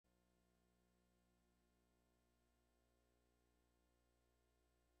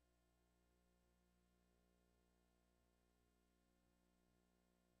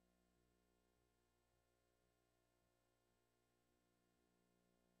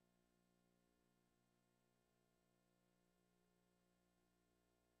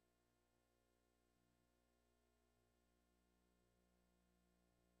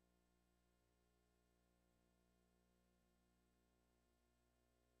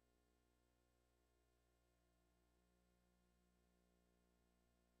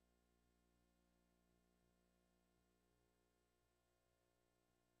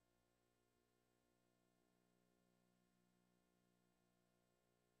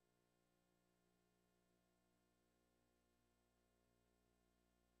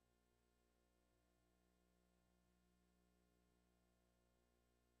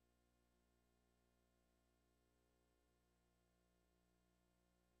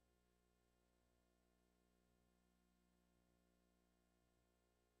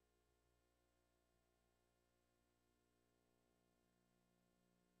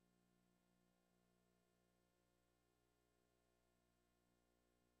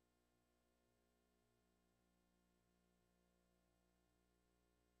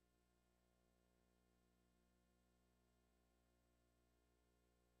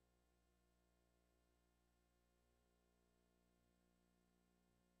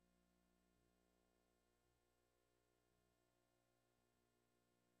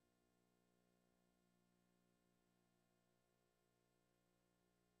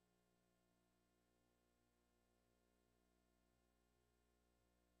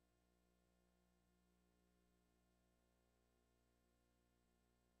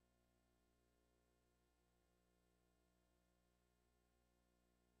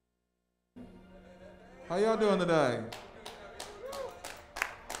How y'all doing today?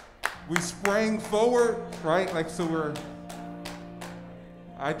 We sprang forward, right? Like, so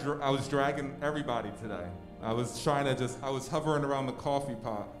I was dragging everybody today. I was hovering around the coffee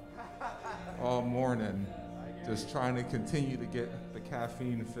pot all morning, just trying to continue to get the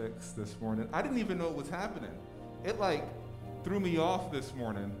caffeine fix this morning. I didn't even know it was happening. It like threw me off this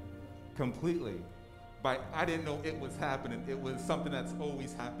morning completely. But I didn't know it was happening. It was something that's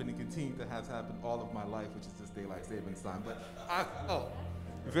always happened and continued to have happened all of my life, which is this daylight savings time. But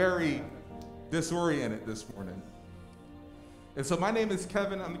very disoriented this morning. And so my name is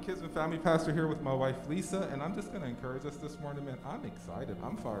Kevin. I'm the kids and family pastor here with my wife, Lisa, and I'm just going to encourage us this morning, man. I'm excited.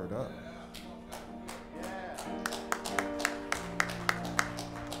 I'm fired up.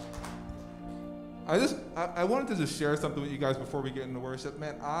 I wanted to just share something with you guys before we get into worship.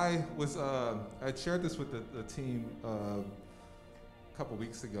 Man, I shared this with the team a couple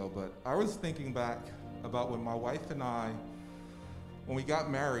weeks ago, but I was thinking back about when my wife and I, when we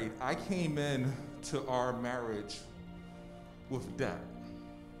got married, I came in to our marriage with debt.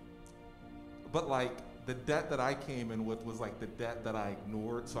 But like the debt that I came in with was like the debt that I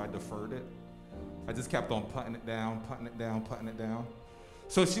ignored, so I deferred it. I just kept on putting it down.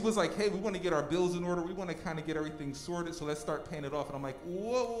 So she was like, hey, we want to get our bills in order. We want to kind of get everything sorted, so let's start paying it off. And I'm like,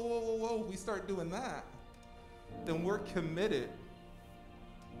 whoa. We start doing that, then we're committed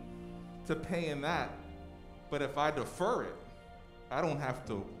to paying that. But if I defer it, I don't have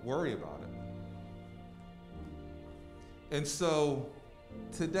to worry about it. And so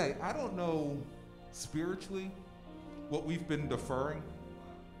today, I don't know spiritually what we've been deferring,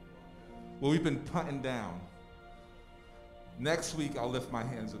 what we've been putting down. Next week, I'll lift my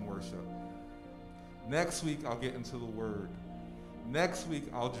hands in worship. Next week, I'll get into the Word. Next week,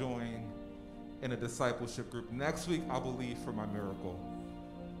 I'll join in a discipleship group. Next week, I'll believe for my miracle.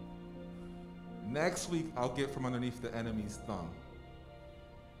 Next week, I'll get from underneath the enemy's thumb.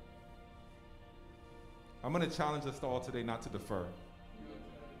 I'm going to challenge us all today not to defer.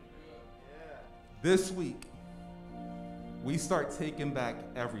 This week, we start taking back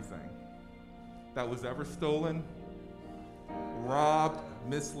everything that was ever stolen, robbed,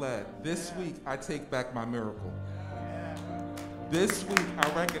 misled. This week, I take back my miracle. This week,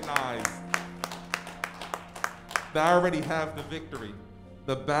 I recognize that I already have the victory.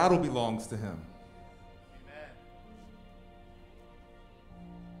 The battle belongs to him.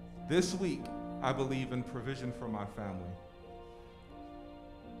 This week, I believe in provision for my family.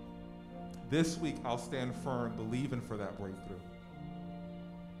 This week, I'll stand firm, believing for that breakthrough.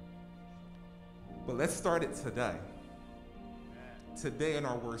 But let's start it today. Today in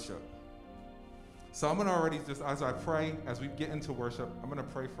our worship. So I'm going to already just, as I pray, as we get into worship, I'm going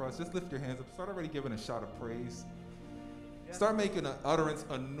to pray for us. Just lift your hands up. Start already giving a shout of praise. Start making an utterance,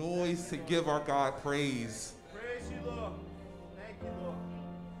 a noise to give our God praise. Praise you, Lord. Thank you, Lord.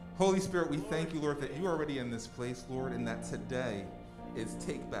 Holy Spirit, we thank you, Lord, that you're already in this place, Lord, and that today is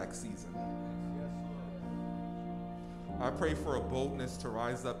take-back season. I pray for a boldness to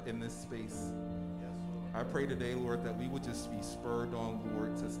rise up in this space. I pray today, Lord, that we would just be spurred on,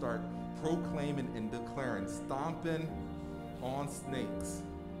 Lord, to start proclaiming and declaring, stomping on snakes.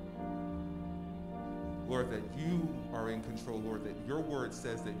 Lord, that you are in control, Lord, that your word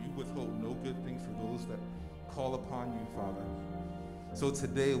says that you withhold no good thing for those that call upon you, Father. So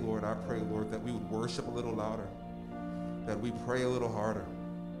today, Lord, I pray, Lord, that we would worship a little louder, that we pray a little harder,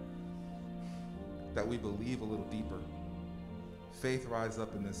 that we believe a little deeper. Faith rise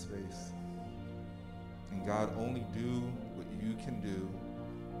up in this space. And God, only do what you can do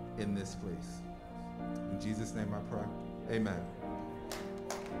in this place. In Jesus' name I pray. Amen.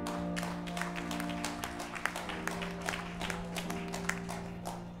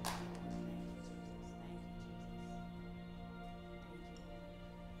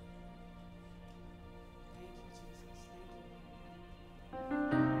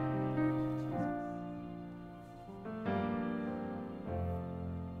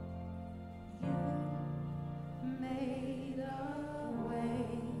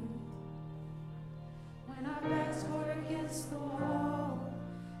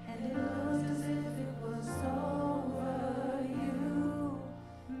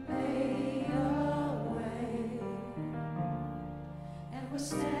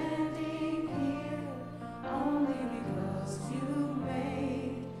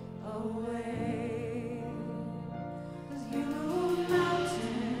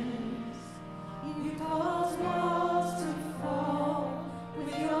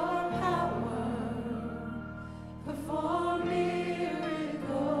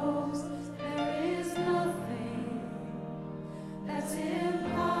 That's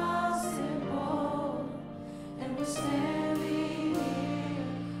impossible.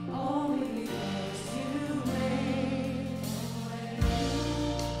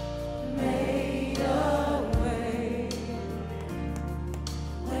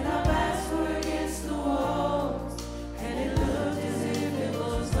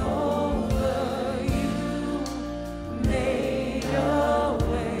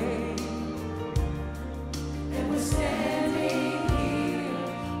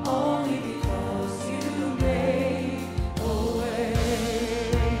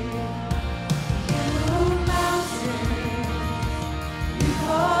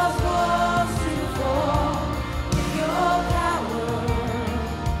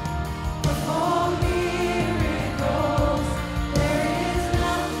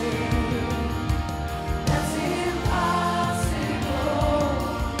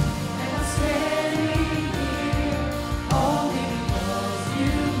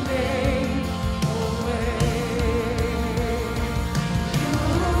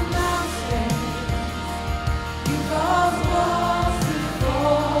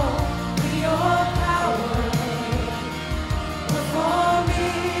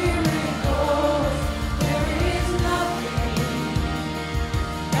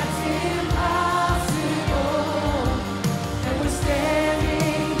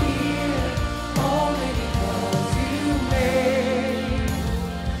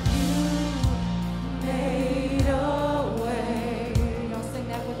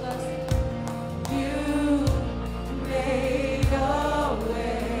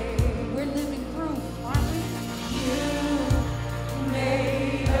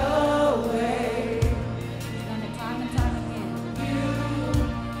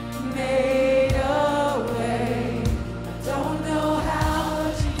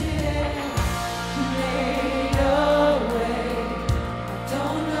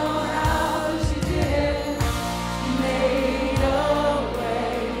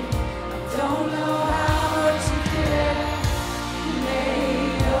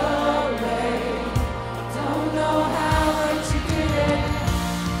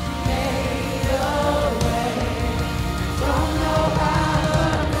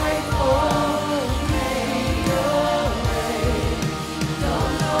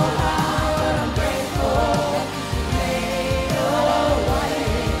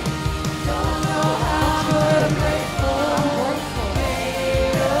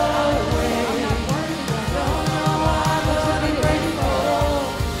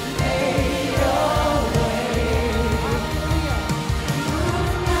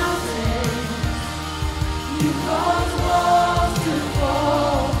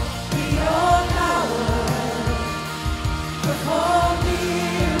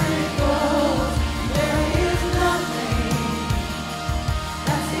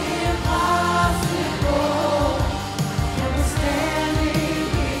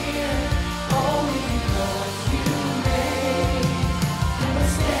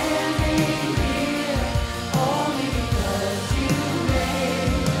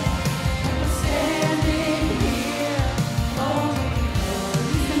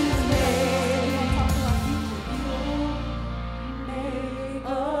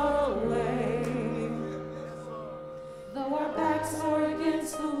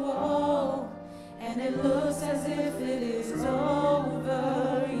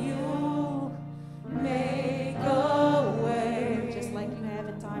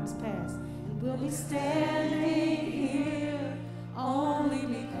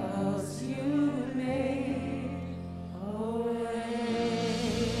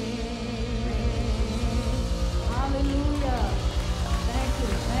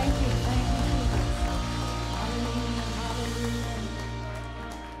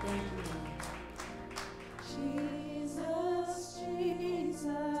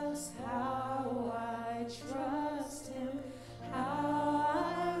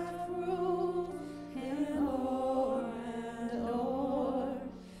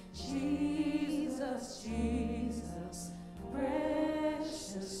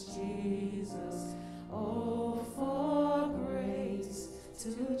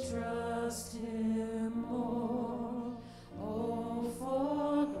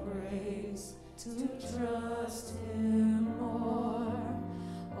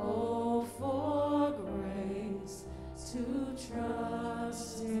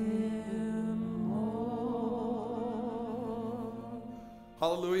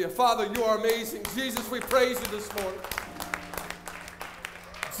 Hallelujah. Father, you are amazing. Jesus, we praise you this morning.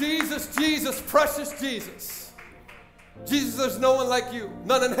 Jesus, Jesus, precious Jesus. Jesus, there's no one like you.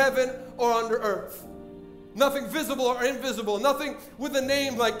 None in heaven or under earth. Nothing visible or invisible. Nothing with a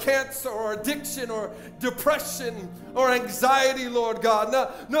name like cancer or addiction or depression or anxiety, Lord God.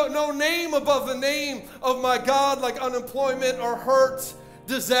 No name above the name of my God like unemployment or hurt,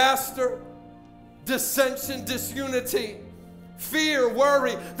 disaster, dissension, disunity, fear,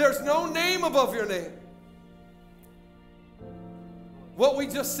 worry. There's no name above your name. What we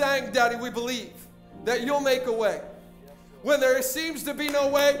just sang, Daddy, we believe that you'll make a way. When there seems to be no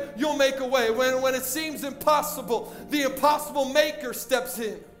way, you'll make a way. When it seems impossible, the impossible maker steps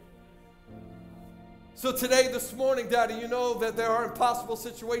in. So today, this morning, Daddy, you know that there are impossible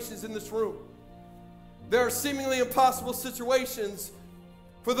situations in this room. There are seemingly impossible situations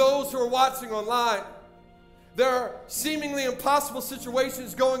for those who are watching online. There are seemingly impossible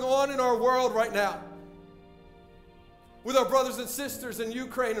situations going on in our world right now. With our brothers and sisters in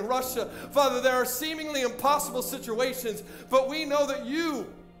Ukraine and Russia. Father, there are seemingly impossible situations, but we know that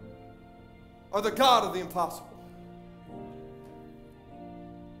you are the God of the impossible.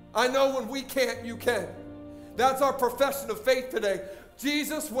 I know when we can't, you can. That's our profession of faith today.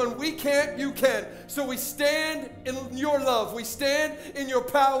 Jesus, when we can't, you can. So we stand in your love. We stand in your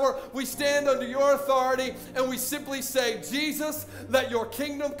power. We stand under your authority. And we simply say, Jesus, let your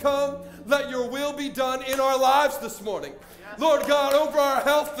kingdom come. Let your will be done in our lives this morning. Yes. Lord God, over our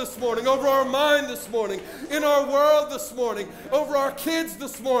health this morning, over our mind this morning, in our world this morning, over our kids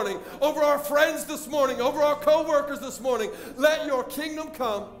this morning, over our friends this morning, over our co-workers this morning. Let your kingdom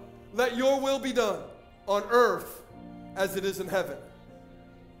come. Let your will be done on earth as it is in heaven.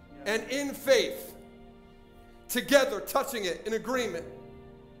 And in faith, together, touching it in agreement,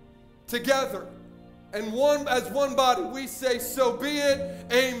 together, and as one body, we say, so be it.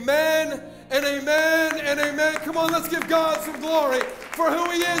 Amen and amen and amen. Come on, let's give God some glory for who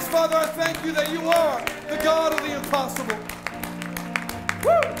he is. Father, I thank you that you are the God of the impossible.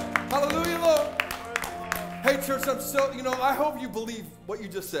 Woo! Hallelujah, Lord. Hey, church, I hope you believe what you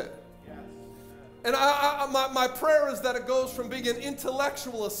just said. And my prayer is that it goes from being an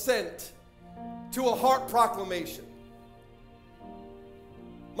intellectual assent to a heart proclamation.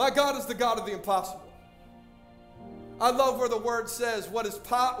 My God is the God of the impossible. I love where the word says what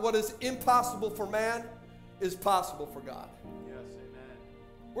is impossible for man is possible for God. Yes, amen.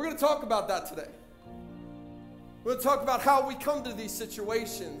 We're going to talk about that today. We're going to talk about how we come to these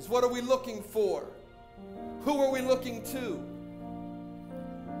situations. What are we looking for? Who are we looking to?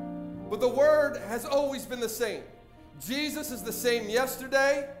 But the word has always been the same. Jesus is the same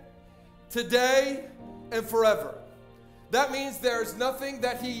yesterday, today, and forever. That means there's nothing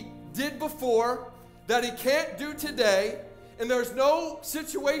that he did before that he can't do today, and there's no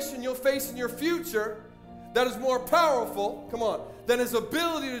situation you'll face in your future that is more powerful, come on, than his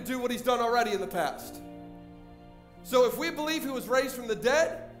ability to do what he's done already in the past. So if we believe he was raised from the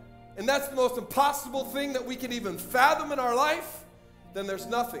dead, and that's the most impossible thing that we can even fathom in our life, then there's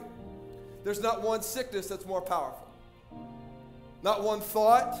nothing. There's not one sickness that's more powerful. Not one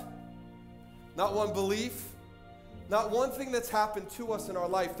thought, not one belief, not one thing that's happened to us in our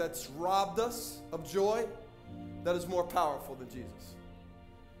life that's robbed us of joy that is more powerful than Jesus.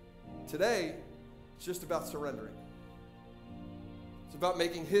 Today, it's just about surrendering. It's about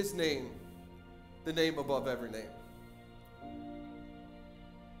making his name the name above every name.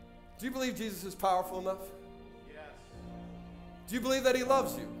 Do you believe Jesus is powerful enough? Yes. Do you believe that he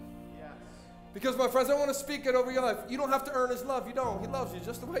loves you? Because, my friends, I want to speak it over your life. You don't have to earn his love. You don't. He loves you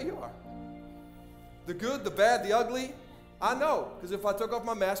just the way you are. The good, the bad, the ugly, I know. Because if I took off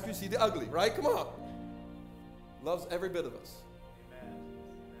my mask, you see the ugly, right? Come on. Loves every bit of us. Amen.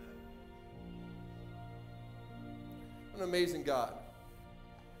 An amazing God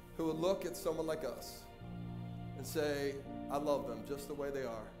who would look at someone like us and say, I love them just the way they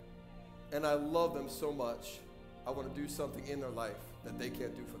are. And I love them so much, I want to do something in their life that they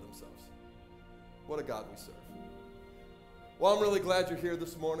can't do for themselves. What a God we serve. Well, I'm really glad you're here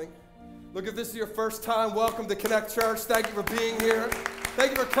this morning. Look, if this is your first time, welcome to Connect Church. Thank you for being here.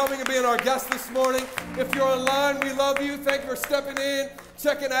 Thank you for coming and being our guest this morning. If you're online, we love you. Thank you for stepping in,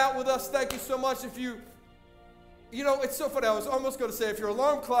 checking out with us. Thank you so much. If you know, it's so funny. I was almost going to say, if you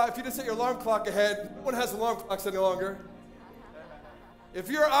didn't set your alarm clock ahead, no one has alarm clocks any longer. If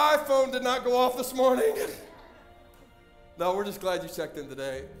your iPhone did not go off this morning, no, we're just glad you checked in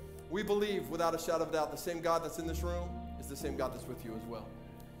today. We believe, without a shadow of a doubt, the same God that's in this room is the same God that's with you as well.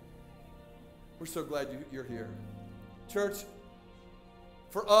 We're so glad you're here. Church,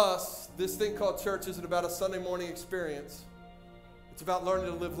 for us, this thing called church isn't about a Sunday morning experience. It's about learning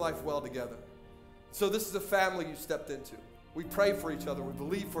to live life well together. So this is a family you stepped into. We pray for each other. We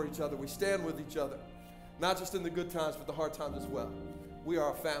believe for each other. We stand with each other. Not just in the good times, but the hard times as well. We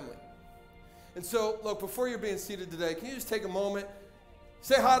are a family. And so, look, before you're being seated today, can you just take a moment,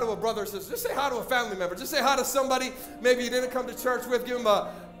 say hi to a brother or sister. Just say hi to a family member. Just say hi to somebody maybe you didn't come to church with. Give them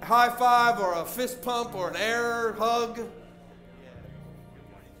a high five or a fist pump or an air hug.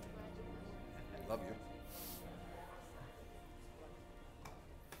 Love you.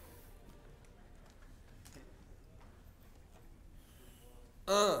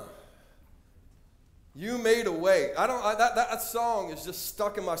 You made a way. That song is just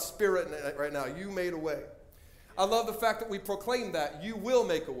stuck in my spirit right now. You made a way. I love the fact that we proclaim that. You will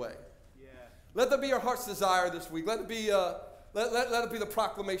make a way. Yeah. Let that be your heart's desire this week. Let it be let it be the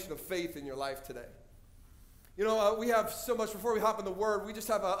proclamation of faith in your life today. You know, we have so much. Before we hop in the Word, we just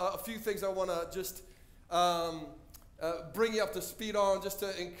have a few things I want to just bring you up to speed on, just to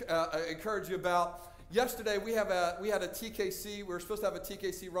encourage you about. Yesterday, we had a TKC. We were supposed to have a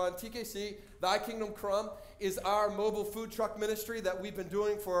TKC run. TKC, Thy Kingdom Come, is our mobile food truck ministry that we've been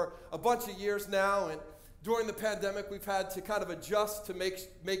doing for a bunch of years now. And during the pandemic, we've had to kind of adjust to make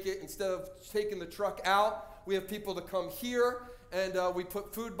it, instead of taking the truck out, we have people to come here, and we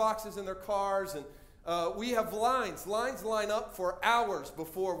put food boxes in their cars. And we have lines. Lines line up for hours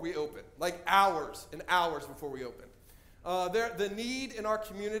before we open, like hours and hours before we open. The need in our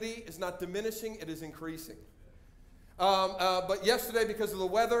community is not diminishing, it is increasing. But yesterday, because of the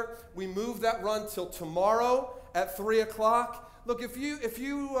weather, we moved that run till tomorrow at 3 o'clock. Look, if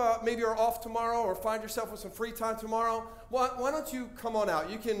you maybe are off tomorrow or find yourself with some free time tomorrow, why don't you come on out?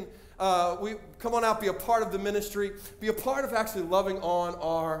 You can come on out, be a part of the ministry, be a part of actually loving on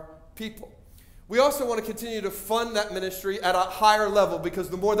our people. We also want to continue to fund that ministry at a higher level, because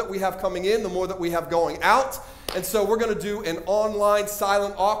the more that we have coming in, the more that we have going out. And so we're going to do an online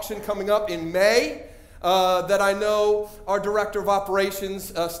silent auction coming up in May that I know our director of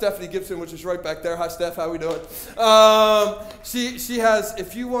operations, Stephanie Gibson, which is right back there. Hi, Steph. How we doing? She has,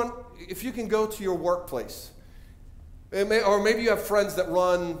 if you can go to your workplace, or maybe you have friends that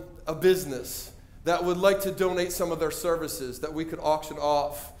run a business that would like to donate some of their services that we could auction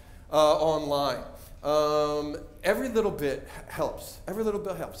off online. Every little bit helps. Every little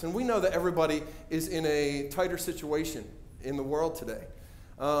bit helps. And we know that everybody is in a tighter situation in the world today.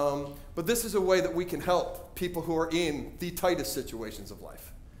 But this is a way that we can help people who are in the tightest situations of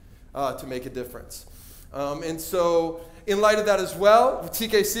life to make a difference. And so in light of that as well,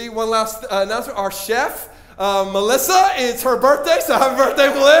 TKC, one last announcement. Our chef, Melissa, it's her birthday, so happy birthday,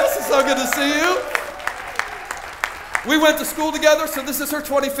 Melissa. It's so good to see you. We went to school together, so this is her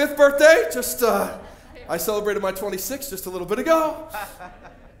 25th birthday. I celebrated my 26th just a little bit ago.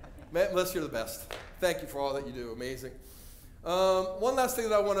 Man, Melissa, you're the best. Thank you for all that you do. Amazing. One last thing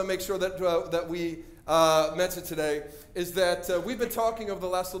that I want to make sure that we mention today is that we've been talking over the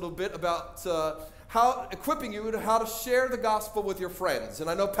last little bit about how equipping you to how to share the gospel with your friends. And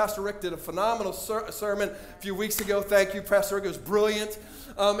I know Pastor Rick did a phenomenal sermon a few weeks ago. Thank you, Pastor Rick. It was brilliant.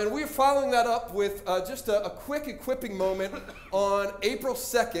 And we're following that up with just a quick equipping moment on April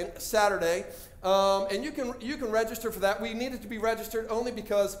 2nd, Saturday. And you can register for that. We needed to be registered only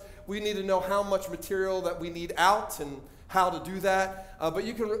because we need to know how much material that we need out and how to do that. But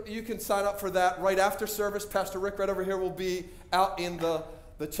you can sign up for that right after service. Pastor Rick right over here will be out in the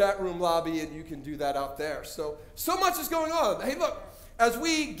chat room lobby, and you can do that out there. So much is going on. Hey, look, as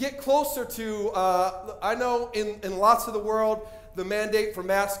we get closer to, I know in lots of the world, the mandate for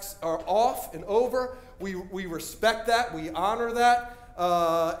masks are off and over. We respect that. We honor that.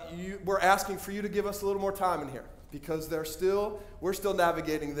 We're asking for you to give us a little more time in here, because we're still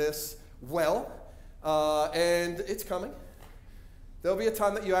navigating this well, and it's coming. There'll be a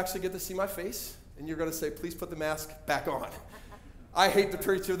time that you actually get to see my face, and you're going to say, please put the mask back on. I hate to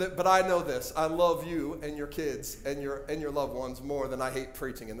preach with it, but I know this. I love you and your kids and your loved ones more than I hate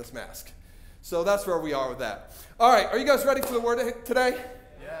preaching in this mask. So that's where we are with that. All right, are you guys ready for the word today?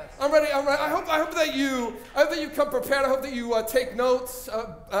 Yes. I'm ready. I hope that you come prepared. I hope that you take notes.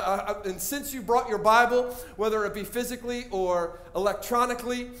 And since you brought your Bible, whether it be physically or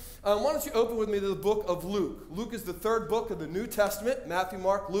electronically, why don't you open with me to the book of Luke? Luke is the third book of the New Testament. Matthew,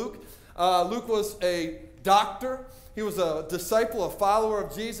 Mark, Luke. Luke was a doctor. He was a disciple, a follower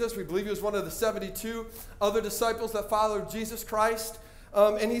of Jesus. We believe he was one of the 72 other disciples that followed Jesus Christ.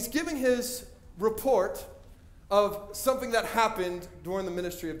 And he's giving his report of something that happened during the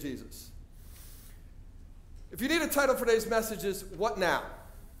ministry of Jesus. If you need a title for today's message, is What Now?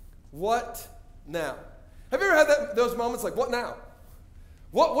 What now? Have you ever had those moments like, what now?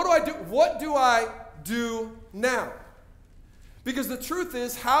 What do I do? What do I do now? Because the truth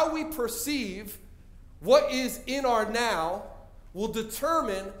is, how we perceive what is in our now will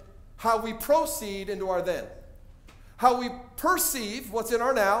determine how we proceed into our then. How we perceive what's in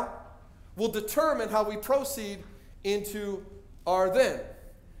our now will determine how we proceed into our then.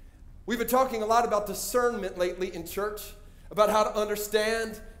 We've been talking a lot about discernment lately in church, about how to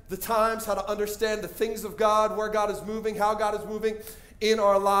understand the times, how to understand the things of God, where God is moving, how God is moving in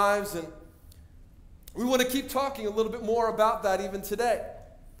our lives. And we want to keep talking a little bit more about that even today.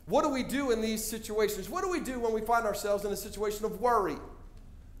 What do we do in these situations? What do we do when we find ourselves in a situation of worry,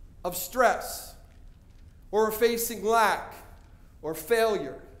 of stress, or we're facing lack or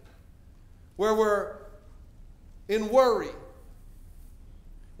failure, where we're in worry,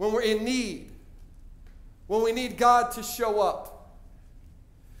 when we're in need, when we need God to show up?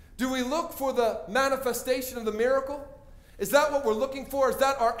 Do we look for the manifestation of the miracle? Is that what we're looking for? Is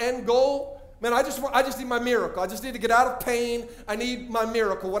that our end goal? Man, I just need my miracle. I just need to get out of pain. I need my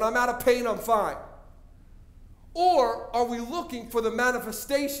miracle. When I'm out of pain, I'm fine. Or are we looking for the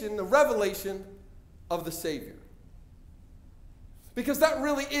manifestation, the revelation of the Savior? Because that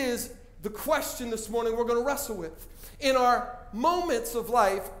really is the question this morning we're going to wrestle with. In our moments of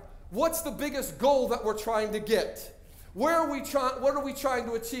life, what's the biggest goal that we're trying to get? What are we trying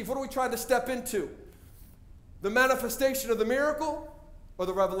to achieve? What are we trying to step into? The manifestation of the miracle or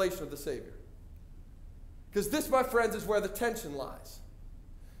the revelation of the Savior? Because this, my friends, is where the tension lies.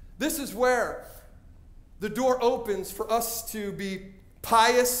 This is where the door opens for us to be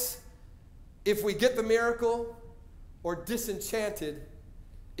pious if we get the miracle, or disenchanted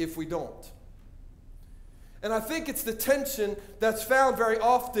if we don't. And I think it's the tension that's found very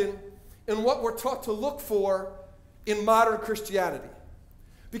often in what we're taught to look for in modern Christianity.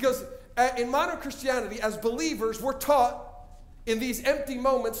 Because in modern Christianity, as believers, we're taught in these empty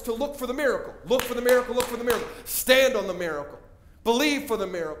moments to look for the miracle. Look for the miracle, look for the miracle. Stand on the miracle. Believe for the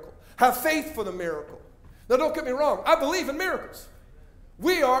miracle. Have faith for the miracle. Now, don't get me wrong. I believe in miracles.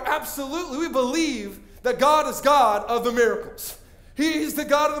 We believe that God is God of the miracles. He's the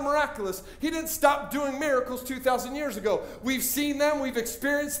God of the miraculous. He didn't stop doing miracles 2,000 years ago. We've seen them. We've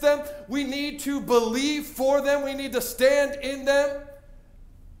experienced them. We need to believe for them. We need to stand in them.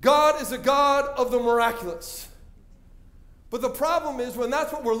 God is a God of the miraculous. But the problem is when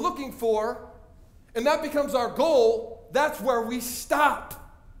that's what we're looking for and that becomes our goal, that's where we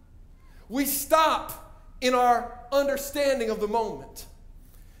stop. We stop in our understanding of the moment.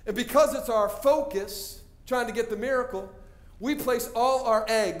 And because it's our focus, trying to get the miracle, we place all our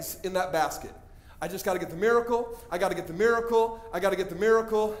eggs in that basket. I just got to get the miracle. I got to get the miracle. I got to get the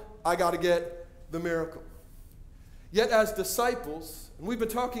miracle. I got to get the miracle. Yet as disciples, and we've been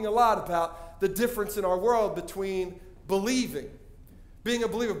talking a lot about the difference in our world between believing, being a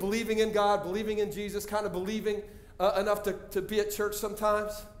believer, believing in God, believing in Jesus, kind of believing enough to be at church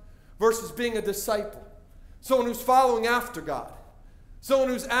sometimes, versus being a disciple, someone who's following after God, someone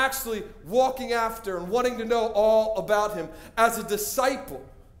who's actually walking after and wanting to know all about Him. As a disciple,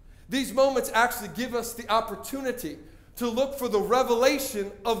 these moments actually give us the opportunity to look for the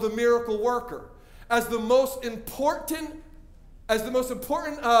revelation of the miracle worker as the most important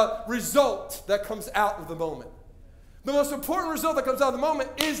result that comes out of the moment. The most important result that comes out of the moment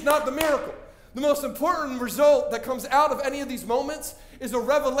is not the miracle. The most important result that comes out of any of these moments is a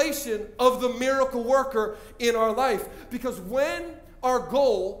revelation of the miracle worker in our life. Because when our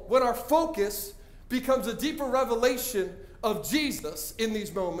goal, when our focus becomes a deeper revelation of Jesus in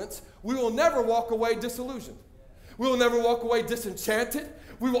these moments, we will never walk away disillusioned. We will never walk away disenchanted.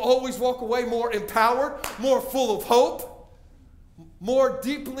 We will always walk away more empowered, more full of hope, more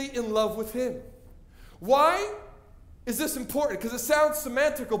deeply in love with Him. Why is this important? Because it sounds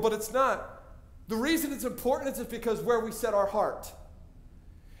semantical, but it's not. The reason it's important is because where we set our heart.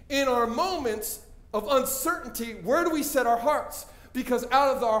 In our moments of uncertainty, where do we set our hearts? Because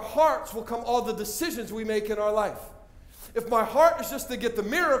out of our hearts will come all the decisions we make in our life. If my heart is just to get the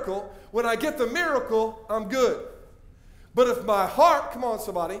miracle, when I get the miracle, I'm good. But if my heart, come on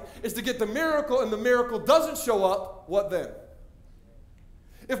somebody, is to get the miracle and the miracle doesn't show up, what then?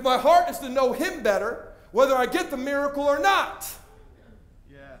 If my heart is to know Him better, whether I get the miracle or not.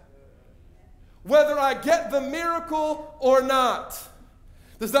 Yeah. Whether I get the miracle or not.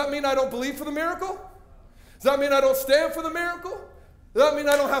 Does that mean I don't believe for the miracle? Does that mean I don't stand for the miracle? Does that mean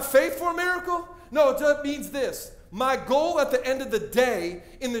I don't have faith for a miracle? No, it just means this. My goal at the end of the day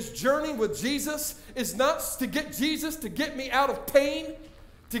in this journey with Jesus is not to get Jesus to get me out of pain,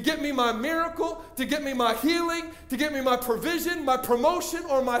 to get me my miracle, to get me my healing, to get me my provision, my promotion,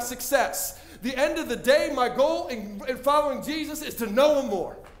 or my success. The end of the day, my goal in following Jesus is to know Him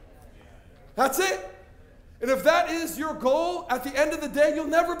more. That's it. And if that is your goal, at the end of the day, you'll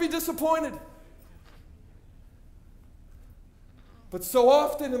never be disappointed. But so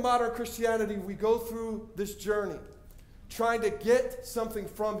often in modern Christianity, we go through this journey trying to get something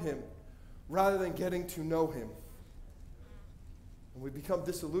from him rather than getting to know him. And we become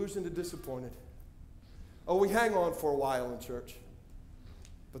disillusioned and disappointed. Oh, we hang on for a while in church.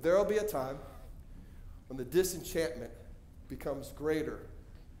 But there will be a time when the disenchantment becomes greater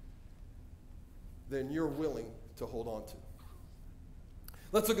than you're willing to hold on to.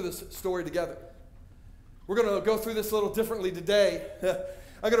 Let's look at this story together. We're going to go through this a little differently today.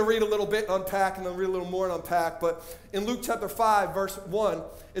 I'm going to read a little bit, unpack, and then read a little more and unpack. But in Luke chapter 5, verse 1,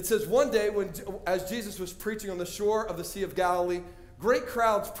 it says, one day as Jesus was preaching on the shore of the Sea of Galilee, great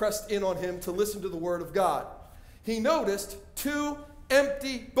crowds pressed in on him to listen to the word of God. He noticed 2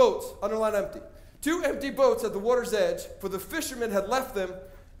 empty boats, underline empty, 2 empty boats at the water's edge, for the fishermen had left them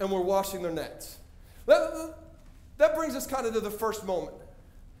and were washing their nets. That brings us kind of to the first moment.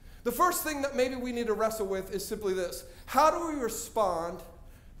 The first thing that maybe we need to wrestle with is simply this. How do we respond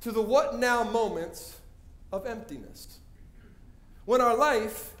to the what now moments of emptiness? When our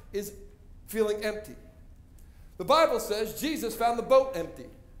life is feeling empty. The Bible says Jesus found the boat empty.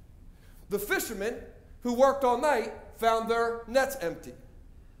 The fishermen who worked all night found their nets empty.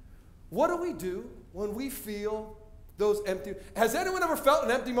 What do we do when we feel those empty? Has anyone ever felt an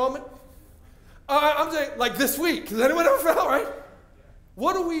empty moment? I'm saying, like this week. Has anyone ever felt, right?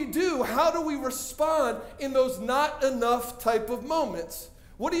 What do we do? How do we respond in those not enough type of moments?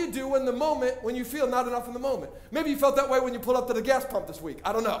 What do you do in the moment when you feel not enough in the moment? Maybe you felt that way when you pulled up to the gas pump this week.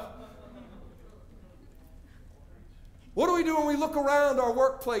 I don't know. What do we do when we look around our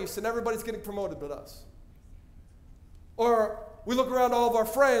workplace and everybody's getting promoted but us? Or we look around all of our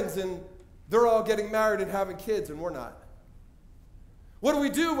friends and they're all getting married and having kids and we're not? What do we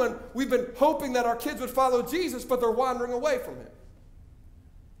do when we've been hoping that our kids would follow Jesus, but they're wandering away from him?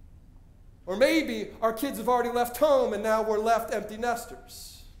 Or maybe our kids have already left home and now we're left empty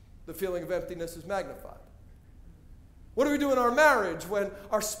nesters. The feeling of emptiness is magnified. What do we do in our marriage when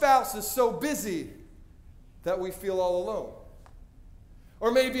our spouse is so busy that we feel all alone?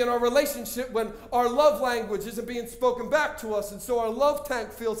 Or maybe in our relationship when our love language isn't being spoken back to us and so our love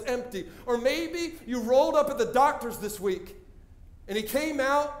tank feels empty. Or maybe you rolled up at the doctor's this week and he came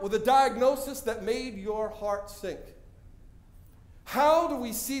out with a diagnosis that made your heart sink. How do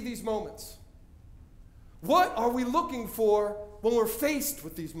we see these moments? What are we looking for when we're faced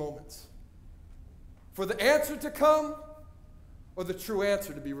with these moments? For the answer to come or the true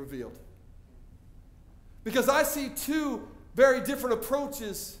answer to be revealed? Because I see 2 very different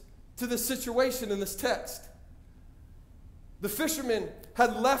approaches to this situation in this text. The fishermen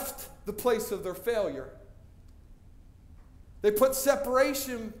had left the place of their failure. They put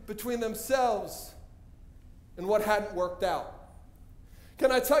separation between themselves and what hadn't worked out.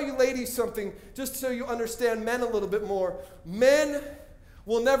 Can I tell you ladies something, just so you understand men a little bit more? Men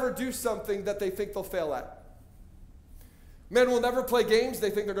will never do something that they think they'll fail at. Men will never play games they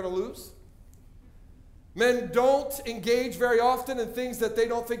think they're going to lose. Men don't engage very often in things that they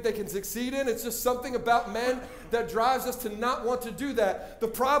don't think they can succeed in. It's just something about men that drives us to not want to do that. The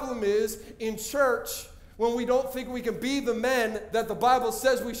problem is, in church, when we don't think we can be the men that the Bible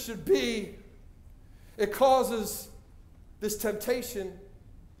says we should be, it causes this temptation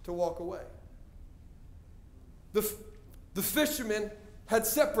to walk away. The fishermen had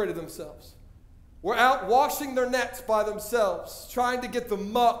separated themselves. Were out washing their nets by themselves, trying to get the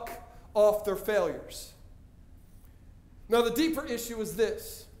muck off their failures. Now, the deeper issue is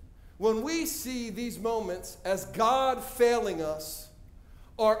this. When we see these moments as God failing us,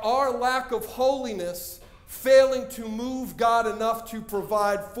 or our lack of holiness failing to move God enough to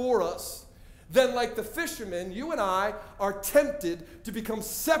provide for us, then like the fishermen, you and I are tempted to become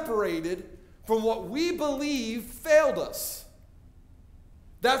separated from what we believe failed us.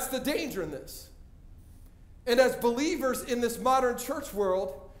 That's the danger in this. And as believers in this modern church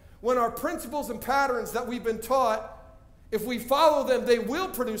world, when our principles and patterns that we've been taught, if we follow them, they will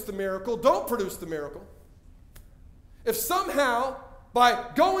produce the miracle, don't produce the miracle. If somehow, by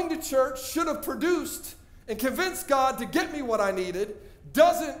going to church, should have produced and convinced God to get me what I needed,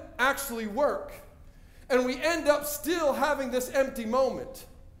 doesn't actually work, and we end up still having this empty moment,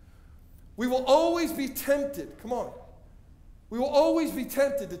 we will always be tempted, come on, we will always be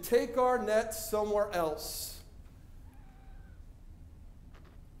tempted to take our nets somewhere else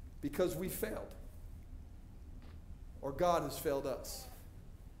because we failed, or God has failed us.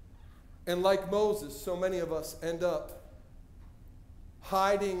 And like Moses, so many of us end up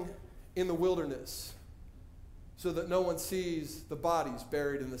hiding in the wilderness so that no one sees the bodies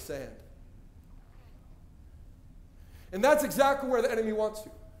buried in the sand. And that's exactly where the enemy wants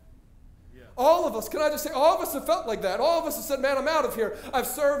you. Yeah. All of us, can I just say, all of us have felt like that. All of us have said, man, I'm out of here. I've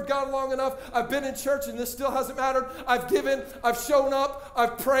served God long enough. I've been in church and this still hasn't mattered. I've given, I've shown up,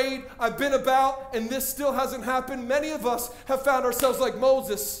 I've prayed, I've been about, and this still hasn't happened. Many of us have found ourselves like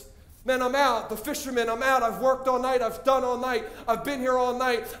Moses. Man, I'm out. The fisherman, I'm out. I've worked all night. I've done all night. I've been here all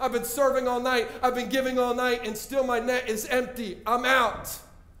night. I've been serving all night. I've been giving all night, and still my net is empty. I'm out.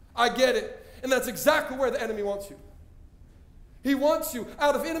 I get it. And that's exactly where the enemy wants you. He wants you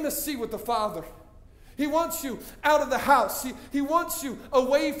out of intimacy with the Father. He wants you out of the house. He wants you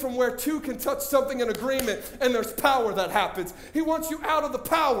away from where two can touch something in agreement and there's power that happens. He wants you out of the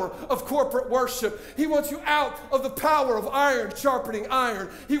power of corporate worship. He wants you out of the power of iron sharpening iron.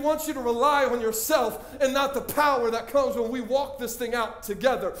 He wants you to rely on yourself and not the power that comes when we walk this thing out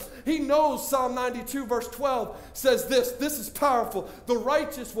together. He knows Psalm 92 verse 12 says this. This is powerful. The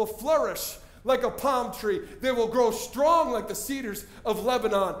righteous will flourish like a palm tree. They will grow strong like the cedars of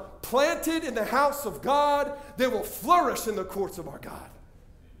Lebanon. Planted in the house of God, they will flourish in the courts of our God.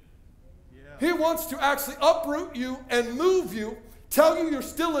 Yeah. He wants to actually uproot you and move you, tell you you're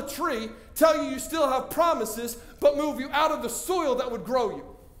still a tree, tell you you still have promises, but move you out of the soil that would grow you.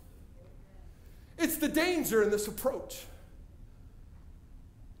 It's the danger in this approach.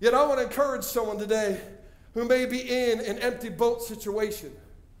 Yet I want to encourage someone today who may be in an empty boat situation.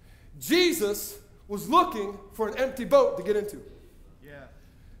 Jesus was looking for an empty boat to get into. Yeah.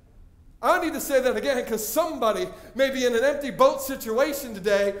 I need to say that again because somebody may be in an empty boat situation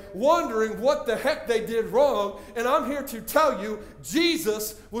today wondering what the heck they did wrong. And I'm here to tell you,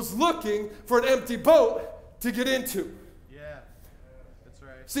 Jesus was looking for an empty boat to get into. Yeah. That's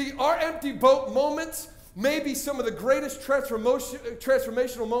right. See, our empty boat moments may be some of the greatest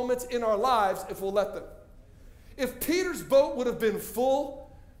transformational moments in our lives if we'll let them. If Peter's boat would have been full,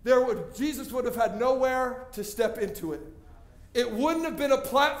 Jesus would have had nowhere to step into it. It wouldn't have been a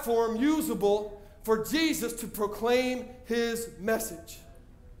platform usable for Jesus to proclaim his message.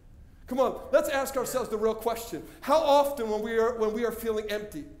 Come on, let's ask ourselves the real question. How often when we are feeling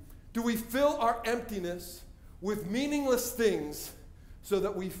empty, do we fill our emptiness with meaningless things so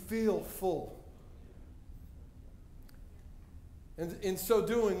that we feel full? And in so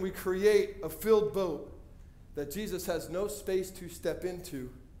doing, we create a filled boat that Jesus has no space to step into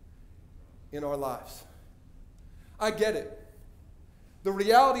in our lives. I get it. The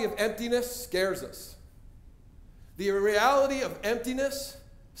reality of emptiness scares us. The reality of emptiness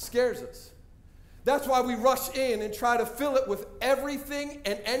scares us. That's why we rush in and try to fill it with everything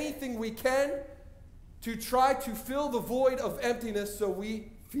and anything we can to try to fill the void of emptiness so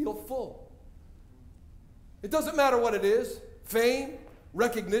we feel full. It doesn't matter what it is. Fame,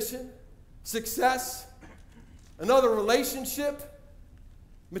 recognition, success, another relationship,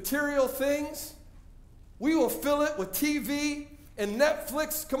 material things. We will fill it with TV and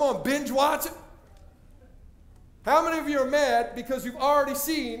Netflix. Come on, binge watch it. How many of you are mad because you've already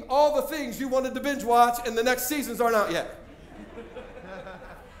seen all the things you wanted to binge watch and the next seasons aren't out yet?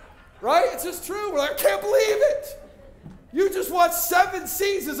 Right? It's just true. We're like, I can't believe it. You just watched 7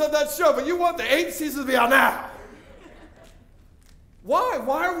 seasons of that show, but you want the 8th season to be out now. Why?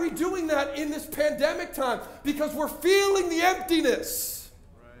 Why are we doing that in this pandemic time? Because we're feeling the emptiness.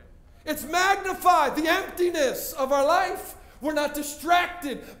 It's magnified, the emptiness of our life. We're not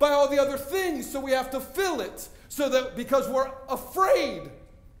distracted by all the other things, so we have to fill it because we're afraid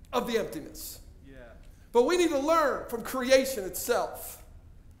of the emptiness. Yeah. But we need to learn from creation itself.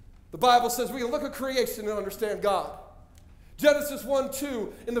 The Bible says we can look at creation and understand God. Genesis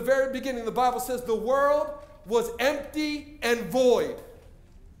 1:2, in the very beginning, the Bible says the world was empty and void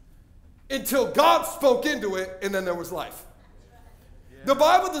until God spoke into it, and then there was life. The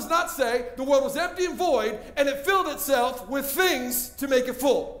Bible does not say the world was empty and void and it filled itself with things to make it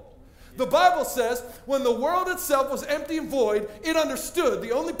full. The Bible says when the world itself was empty and void, it understood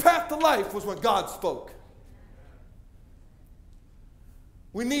the only path to life was when God spoke.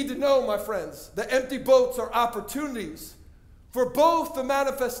 We need to know, my friends, that empty boats are opportunities for both the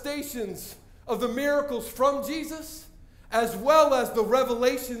manifestations of the miracles from Jesus as well as the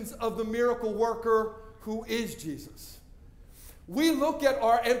revelations of the miracle worker who is Jesus. We look at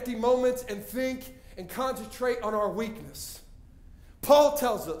our empty moments and think and concentrate on our weakness. Paul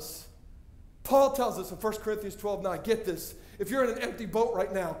tells us in 1 Corinthians 12:9, get this. If you're in an empty boat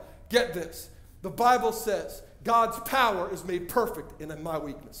right now, get this. The Bible says God's power is made perfect in my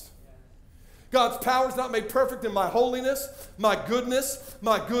weakness. God's power is not made perfect in my holiness, my goodness,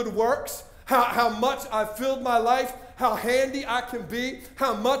 my good works, how much I've filled my life, how handy I can be,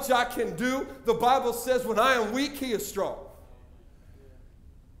 how much I can do. The Bible says when I am weak, he is strong.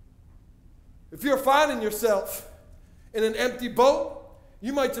 If you're finding yourself In an empty boat,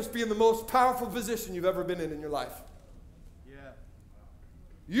 you might just be in the most powerful position you've ever been in your life. Yeah.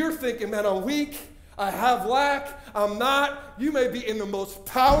 You're thinking, man, I'm weak, I have lack, I'm not. You may be in the most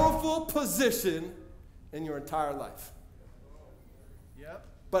powerful position in your entire life. Yep.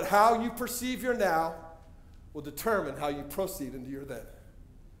 But how you perceive your now will determine how you proceed into your then.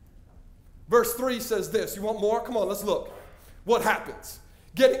 Verse 3 says this. You want more? Come on, let's look. What happens?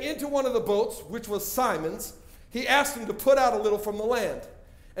 Getting into one of the boats, which was Simon's, he asked him to put out a little from the land.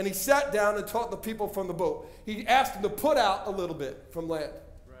 And he sat down and taught the people from the boat. He asked him to put out a little bit from land.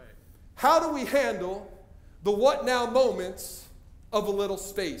 Right. How do we handle the what now moments of a little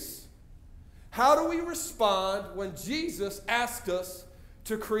space? How do we respond when Jesus asked us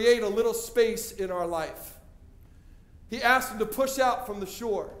to create a little space in our life? He asked him to push out from the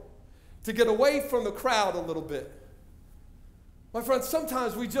shore, to get away from the crowd a little bit. My friends,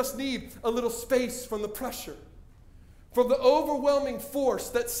 sometimes we just need a little space from the pressure, from the overwhelming force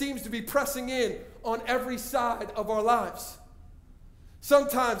that seems to be pressing in on every side of our lives.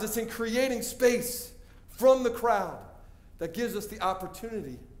 Sometimes it's in creating space from the crowd that gives us the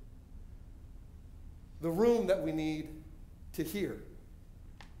opportunity, the room that we need to hear.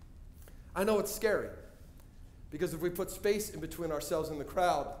 I know it's scary, because if we put space in between ourselves and the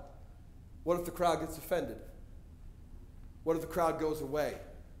crowd, what if the crowd gets offended? What if the crowd goes away?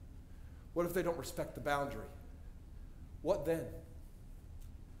 What if they don't respect the boundary? What then?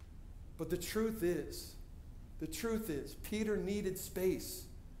 But the truth is, Peter needed space.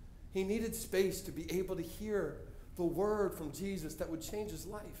 He needed space to be able to hear the word from Jesus that would change his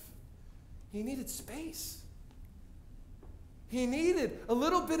life. He needed space. He needed a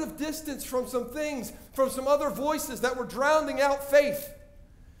little bit of distance from some things, from some other voices that were drowning out faith.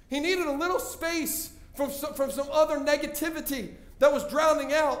 He needed a little space from some other negativity that was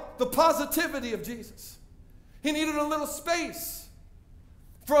drowning out the positivity of Jesus. He needed a little space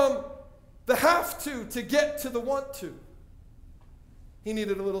from the have to get to the want to. He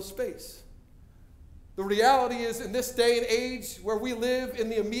needed a little space. The reality is, in this day and age where we live in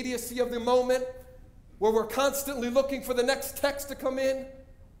the immediacy of the moment, where we're constantly looking for the next text to come in,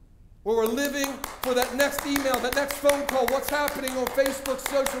 where we're living for that next email, that next phone call, what's happening on Facebook,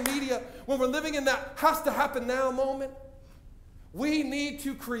 social media, when we're living in that has to happen now moment, we need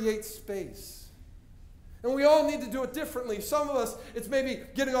to create space. And we all need to do it differently. Some of us, it's maybe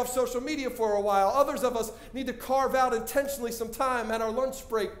getting off social media for a while. Others of us need to carve out intentionally some time at our lunch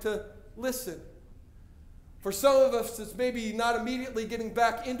break to listen. For some of us, it's maybe not immediately getting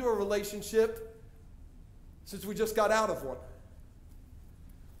back into a relationship since we just got out of one.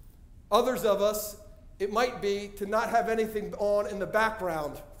 Others of us, it might be to not have anything on in the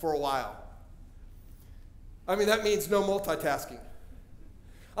background for a while. I mean, that means no multitasking.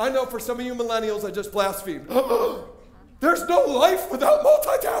 I know for some of you millennials, I just blasphemed. There's no life without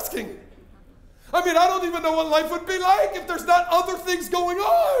multitasking. I mean, I don't even know what life would be like if there's not other things going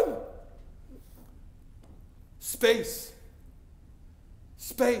on. Space.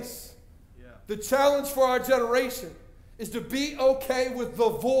 Space. Yeah. The challenge for our generation is to be okay with the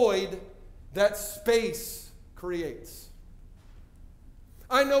void that space creates.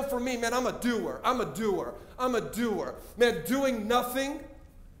 I know for me, man, I'm a doer. Man, doing nothing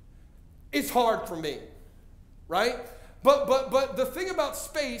is hard for me, right? But the thing about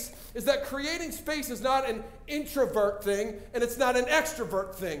space is that creating space is not an introvert thing, and it's not an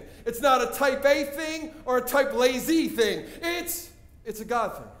extrovert thing. It's not a type A thing or a type lazy thing. It's a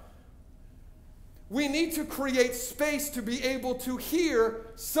God thing. We need to create space to be able to hear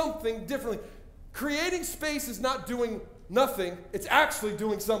something differently. Creating space is not doing nothing. It's actually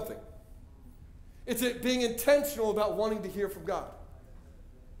doing something. It's it being intentional about wanting to hear from God.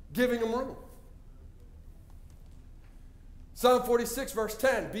 Giving him room. Psalm 46, verse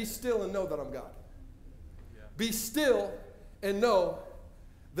 10, be still and know that I'm God. Yeah. Be still and know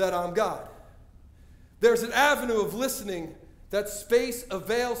that I'm God. There's an avenue of listening that space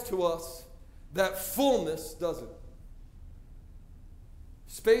avails to us that fullness doesn't.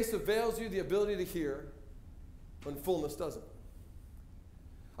 Space avails you the ability to hear when fullness doesn't.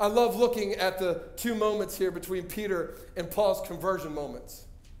 I love looking at the two moments here between Peter and Paul's conversion moments.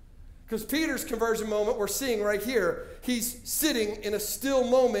 Because Peter's conversion moment we're seeing right here, he's sitting in a still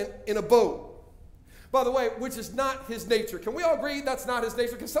moment in a boat. By the way, which is not his nature. Can we all agree that's not his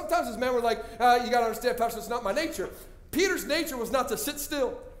nature? Because sometimes as men we're like, you got to understand, Pastor, it's not my nature. Peter's nature was not to sit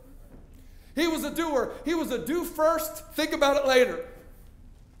still. He was a doer. He was a do first, think about it later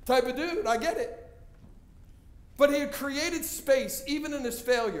type of dude. I get it. But he had created space, even in his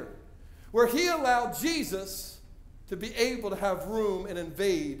failure, where he allowed Jesus to be able to have room and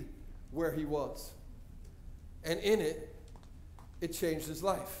invade where he was. And in it, it changed his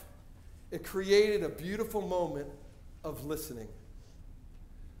life. It created a beautiful moment of listening.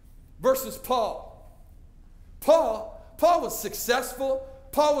 Versus Paul. Paul was successful.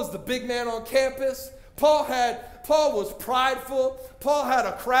 Paul was the big man on campus. Paul was prideful. Paul had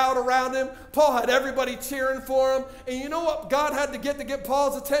a crowd around him. Paul had everybody cheering for him. And you know what God had to get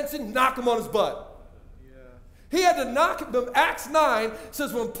Paul's attention? Knock him on his butt. He had to knock him. Acts 9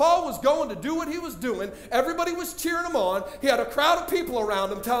 says when Paul was going to do what he was doing, everybody was cheering him on. He had a crowd of people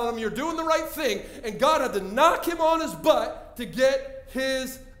around him telling him, you're doing the right thing. And God had to knock him on his butt to get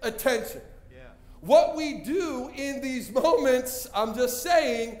his attention. Yeah. What we do in these moments, I'm just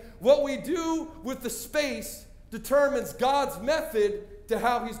saying, what we do with the space determines God's method to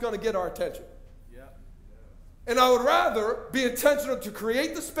how he's going to get our attention. Yeah. And I would rather be intentional to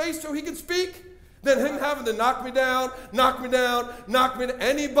create the space so he can speak than him having to knock me down.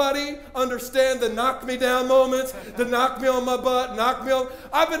 Anybody understand the knock me down moments? The knock me on my butt,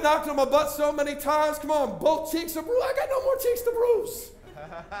 I've been knocked on my butt so many times. Come on, both cheeks are bruised. I got no more cheeks to bruise.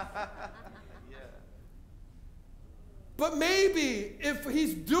 Yeah. But maybe if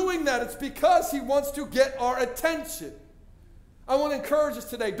he's doing that, it's because he wants to get our attention. I want to encourage us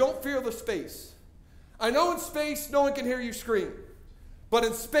today, don't fear the space. I know in space, no one can hear you scream. But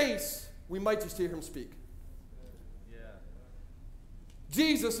in space, we might just hear him speak. Yeah.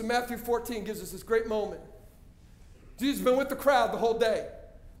 Jesus in Matthew 14 gives us this great moment. Jesus has been with the crowd the whole day.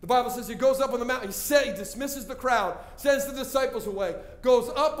 The Bible says he goes up on the mountain. He dismisses the crowd, sends the disciples away, goes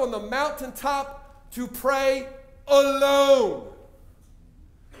up on the mountaintop to pray alone.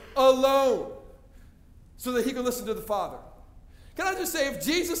 Alone. So that he could listen to the Father. Can I just say, if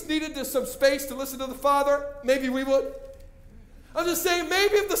Jesus needed some space to listen to the Father, maybe we would. I'm just saying,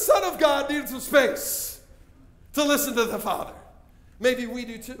 maybe if the Son of God needed some space to listen to the Father, maybe we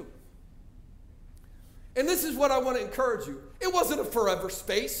do too. And this is what I want to encourage you. It wasn't a forever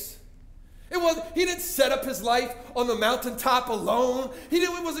space. He didn't set up his life on the mountaintop alone. He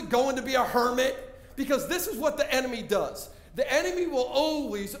wasn't going to be a hermit, because this is what the enemy does. The enemy will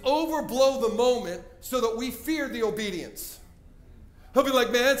always overblow the moment so that we fear the obedience. He'll be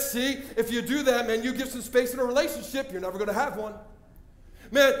like, man, see, if you do that, man, you give some space in a relationship, you're never going to have one.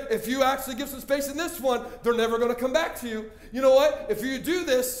 Man, if you actually give some space in this one, they're never going to come back to you. You know what? If you do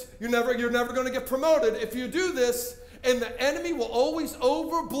this, you're never going to get promoted. If you do this, and the enemy will always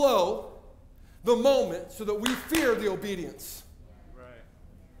overblow the moment so that we fear the obedience. Right.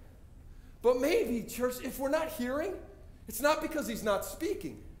 But maybe, church, if we're not hearing, it's not because he's not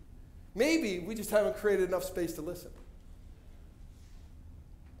speaking. Maybe we just haven't created enough space to listen.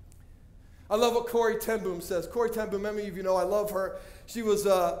 I love what Corrie ten Boom says. Corrie ten Boom, many of you know, I love her. She was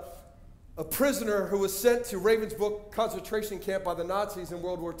a prisoner who was sent to Ravensbrück concentration camp by the Nazis in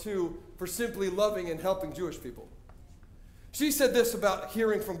World War II for simply loving and helping Jewish people. She said this about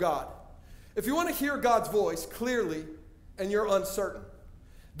hearing from God. If you want to hear God's voice clearly and you're uncertain,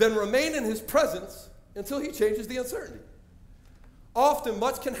 then remain in his presence until he changes the uncertainty. Often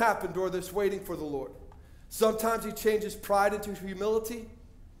much can happen during this waiting for the Lord. Sometimes he changes pride into humility,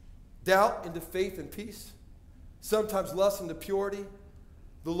 doubt into faith and peace, sometimes lust into purity.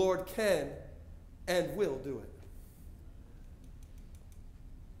 The Lord can and will do it.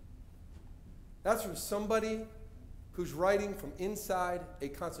 That's from somebody who's writing from inside a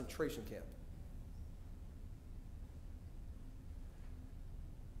concentration camp.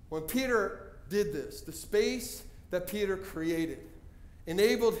 When Peter did this, the space that Peter created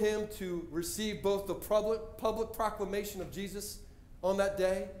enabled him to receive both the public proclamation of Jesus on that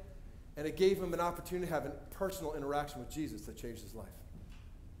day, and it gave him an opportunity to have a personal interaction with Jesus that changed his life.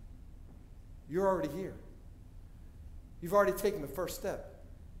 You're already here. You've already taken the first step.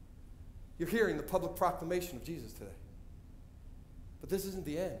 You're hearing the public proclamation of Jesus today. But this isn't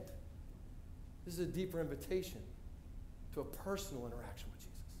the end. This is a deeper invitation to a personal interaction with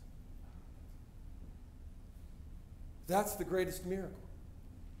Jesus. That's the greatest miracle.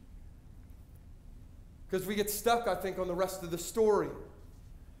 Because we get stuck, I think, on the rest of the story.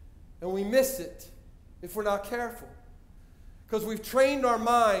 And we miss it if we're not careful. Because we've trained our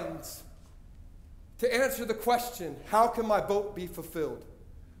minds to answer the question, how can my boat be fulfilled?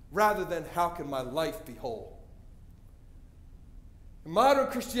 Rather than, how can my life be whole? In modern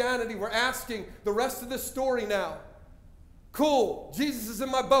Christianity, we're asking the rest of this story now. Cool, Jesus is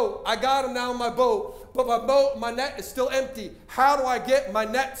in my boat. I got him now in my boat. But my net is still empty. How do I get my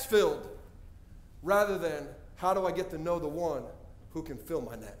nets filled? Rather than, how do I get to know the one who can fill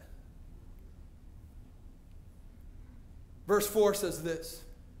my net? Verse 4 says this.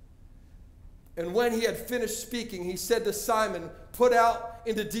 And when he had finished speaking, he said to Simon, put out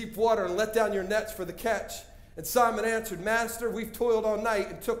into deep water and let down your nets for the catch. And Simon answered, Master, we've toiled all night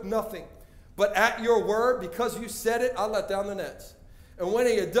and took nothing. But at your word, because you said it, I'll let down the nets. And when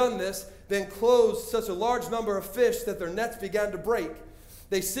he had done this, then closed such a large number of fish that their nets began to break.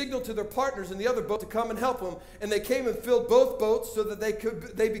 They signaled to their partners in the other boat to come and help them, and they came and filled both boats so that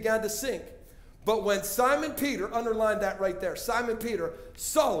they began to sink. But when Simon Peter, underlined that right there, Simon Peter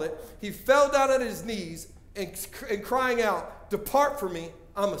saw it, he fell down on his knees and crying out, Depart from me,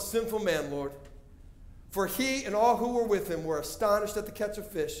 I'm a sinful man, Lord. For he and all who were with him were astonished at the catch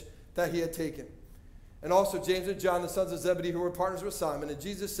of fish that he had taken. And also James and John, the sons of Zebedee, who were partners with Simon. And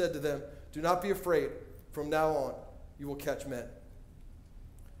Jesus said to them, Do not be afraid. From now on, you will catch men.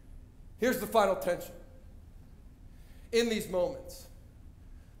 Here's the final tension in these moments.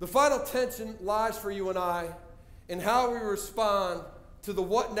 The final tension lies for you and I in how we respond to the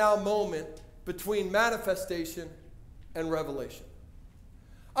what now moment between manifestation and revelation.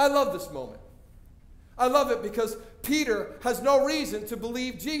 I love this moment. I love it because Peter has no reason to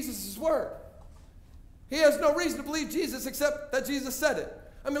believe Jesus' word. He has no reason to believe Jesus except that Jesus said it.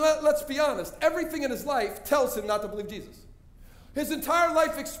 I mean, let's be honest. Everything in his life tells him not to believe Jesus. His entire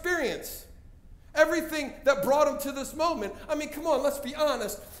life experience, everything that brought him to this moment. I mean, come on, let's be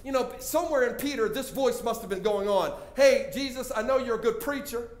honest. You know, somewhere in Peter, this voice must have been going on. Hey, Jesus, I know you're a good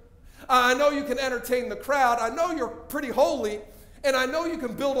preacher. I know you can entertain the crowd. I know you're pretty holy. And I know you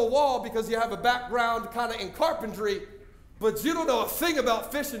can build a wall because you have a background kind of in carpentry. But you don't know a thing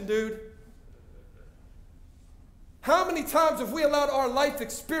about fishing, dude. How many times have we allowed our life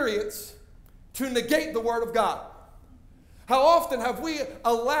experience to negate the Word of God? How often have we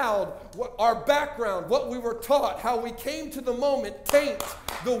allowed our background, what we were taught, how we came to the moment, taint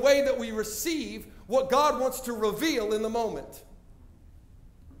the way that we receive what God wants to reveal in the moment?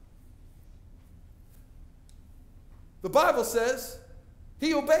 The Bible says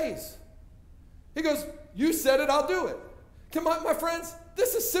he obeys. He goes, you said it, I'll do it. Come on, my friends,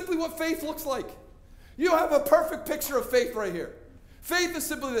 this is simply what faith looks like. You have a perfect picture of faith right here. Faith is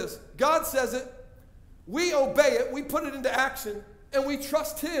simply this. God says it, we obey it, we put it into action, and we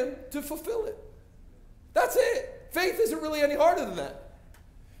trust him to fulfill it. That's it. Faith isn't really any harder than that.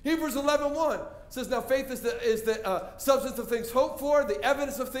 Hebrews 11:1 says, now faith is the substance of things hoped for, the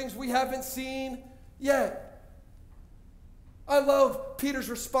evidence of things we haven't seen yet. I love Peter's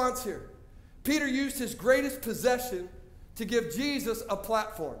response here. Peter used his greatest possession to give Jesus a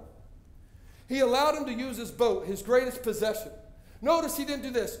platform. He allowed him to use his boat, his greatest possession. Notice he didn't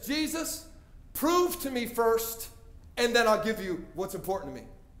do this. Jesus, prove to me first, and then I'll give you what's important to me.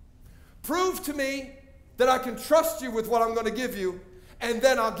 Prove to me that I can trust you with what I'm going to give you, and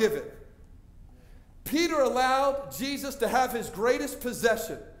then I'll give it. Peter allowed Jesus to have his greatest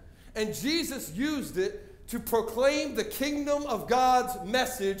possession, and Jesus used it to proclaim the kingdom of God's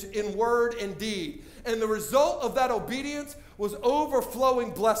message in word and deed. And the result of that obedience was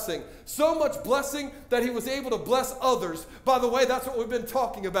overflowing blessing. So much blessing that he was able to bless others. By the way, that's what we've been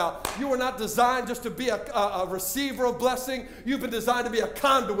talking about. You were not designed just to be a receiver of blessing. You've been designed to be a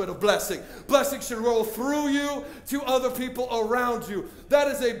conduit of blessing. Blessing should roll through you to other people around you. That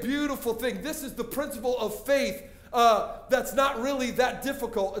is a beautiful thing. This is the principle of faith that's not really that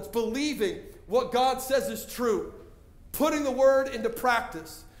difficult. It's believing what God says is true, putting the word into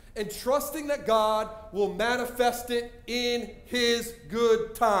practice, and trusting that God will manifest it in his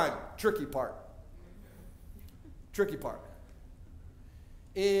good time. Tricky part. Tricky part.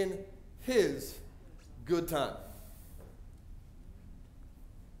 In his good time.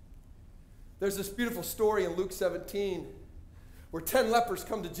 There's this beautiful story in Luke 17 where 10 lepers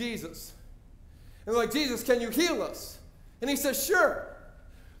come to Jesus. And they're like, Jesus, can you heal us? And he says, sure.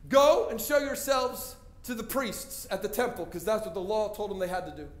 Go and show yourselves to the priests at the temple, because that's what the law told them they had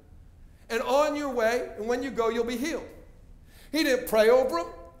to do. And on your way, and when you go, you'll be healed. He didn't pray over them,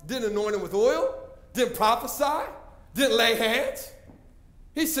 didn't anoint them with oil, didn't prophesy, didn't lay hands.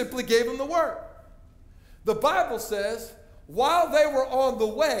 He simply gave them the word. The Bible says, while they were on the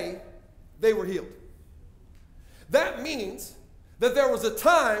way, they were healed. That means that there was a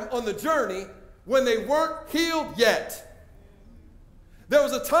time on the journey when they weren't healed yet. There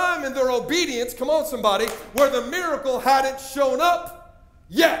was a time in their obedience, come on somebody, where the miracle hadn't shown up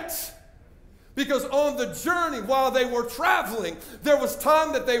yet. Because on the journey while they were traveling, there was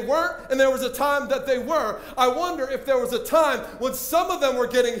time that they weren't and there was a time that they were. I wonder if there was a time when some of them were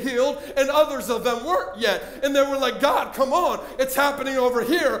getting healed and others of them weren't yet. And they were like, God, come on, it's happening over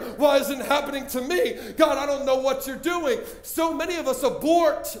here. Why isn't it happening to me? God, I don't know what you're doing. So many of us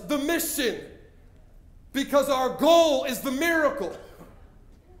abort the mission because our goal is the miracle.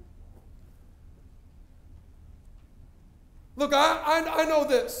 Look, I know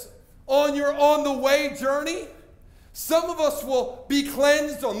this. on your on the way journey. Some of us will be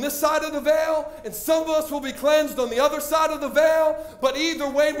cleansed on this side of the veil, and some of us will be cleansed on the other side of the veil. But either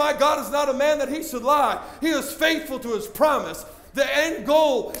way, my God is not a man that he should lie. He is faithful to his promise. The end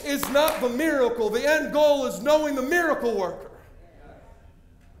goal is not the miracle. The end goal is knowing the miracle worker.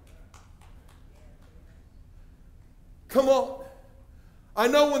 Come on. I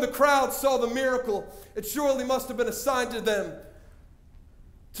know when the crowd saw the miracle, it surely must have been assigned to them,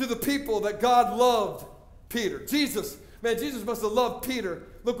 to the people that God loved Peter. Jesus must have loved Peter.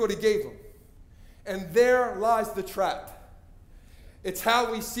 Look what he gave him. And there lies the trap. It's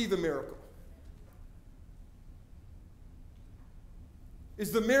how we see the miracle.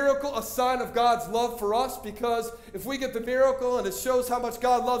 Is the miracle a sign of God's love for us? Because if we get the miracle and it shows how much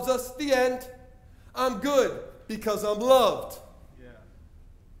God loves us, the end, I'm good because I'm loved. Yeah.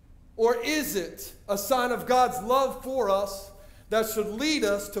 Or is it a sign of God's love for us that should lead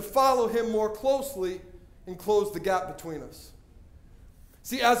us to follow him more closely and close the gap between us?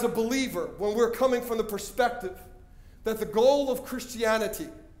 See, as a believer, when we're coming from the perspective that the goal of Christianity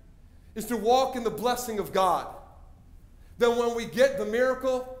is to walk in the blessing of God, then when we get the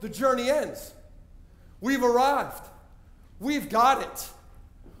miracle, the journey ends. We've arrived. We've got it.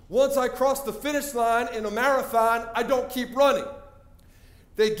 Once I cross the finish line in a marathon, I don't keep running.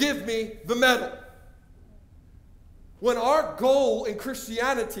 They give me the medal. When our goal in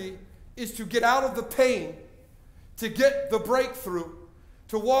Christianity is to get out of the pain, to get the breakthrough,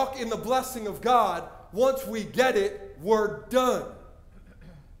 to walk in the blessing of God, once we get it, we're done.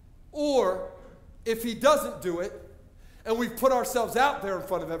 Or if he doesn't do it, and we've put ourselves out there in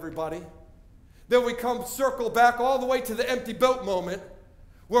front of everybody, then we come circle back all the way to the empty boat moment,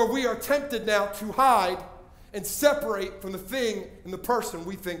 where we are tempted now to hide and separate from the thing and the person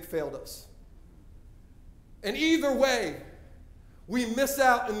we think failed us. And either way, we miss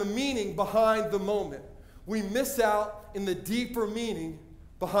out in the meaning behind the moment. We miss out in the deeper meaning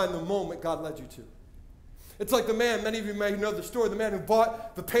behind the moment God led you to. It's like the man, many of you may know the story, the man who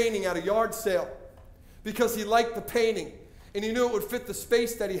bought the painting at a yard sale because he liked the painting and he knew it would fit the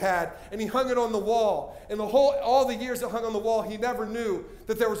space that he had, and he hung it on the wall. And all the years it hung on the wall, he never knew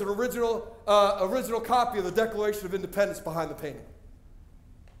that there was an original copy of the Declaration of Independence behind the painting.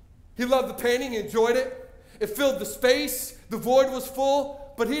 He loved the painting, he enjoyed it. It filled the space, the void was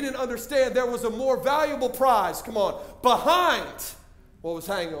full, but he didn't understand there was a more valuable prize, behind what was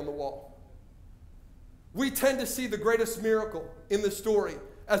hanging on the wall. We tend to see the greatest miracle in the story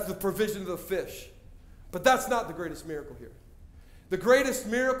as the provision of the fish, but that's not the greatest miracle here. The greatest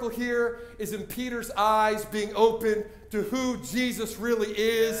miracle here is in Peter's eyes being open to who Jesus really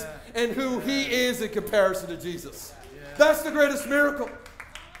is and who he is in comparison to Jesus. That's the greatest miracle.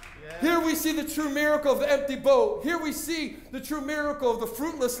 Here we see the true miracle of the empty boat. Here we see the true miracle of the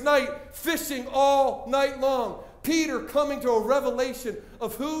fruitless night, fishing all night long. Peter coming to a revelation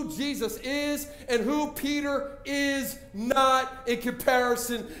of who Jesus is and who Peter is not in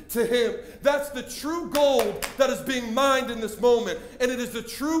comparison to him. That's the true gold that is being mined in this moment. And it is the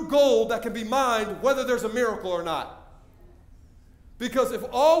true gold that can be mined whether there's a miracle or not. Because if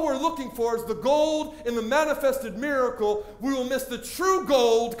all we're looking for is the gold in the manifested miracle, we will miss the true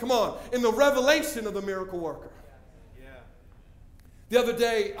gold, in the revelation of the miracle worker. Yeah. The other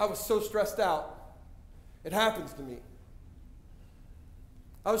day, I was so stressed out. It happens to me.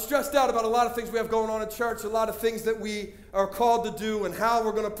 I was stressed out about a lot of things we have going on in church, a lot of things that we are called to do, and how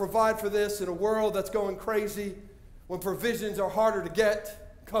we're going to provide for this in a world that's going crazy, when provisions are harder to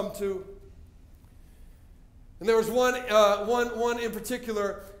come to. And there was one in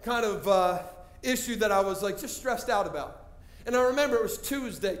particular kind of issue that I was just stressed out about. And I remember it was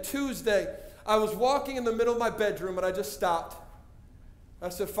Tuesday. I was walking in the middle of my bedroom, and I just stopped. I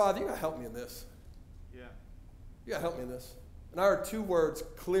said, Father, you got to help me in this. Yeah. You got to help me in this. And I heard two words,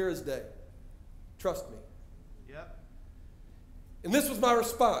 clear as day. Trust me. Yep. And this was my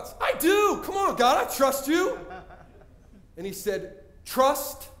response. I do. Come on, God, I trust you. And he said,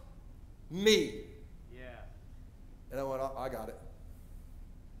 trust me. Yeah. And I went, I got it.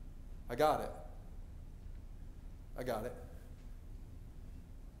 I got it. I got it.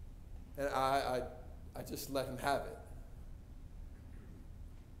 And I just let him have it.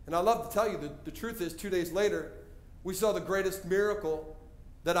 And I love to tell you, the truth is, 2 days later, we saw the greatest miracle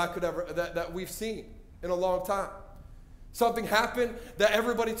that that we've seen in a long time. Something happened that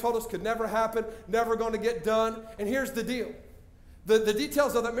everybody told us could never happen, never going to get done. And here's the deal. The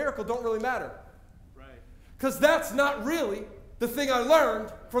details of that miracle don't really matter. Right. Because that's not really the thing I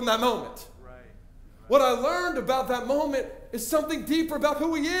learned from that moment. Right. What I learned about that moment is something deeper about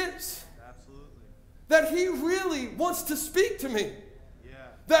who he is. Absolutely. That he really wants to speak to me. Yeah.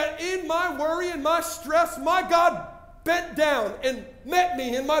 that in my worry and my stress, my God bent down and met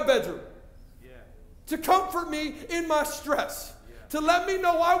me in my bedroom to comfort me in my stress, to let me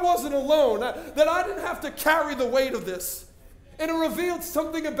know I wasn't alone, that I didn't have to carry the weight of this. And it revealed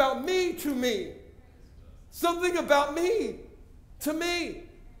something about me to me, something about me to me,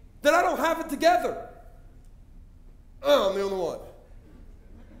 that I don't have it together. Oh, I'm the only one.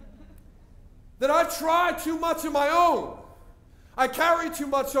 That I try too much on my own. I carry too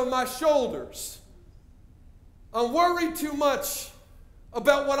much on my shoulders. I'm worried too much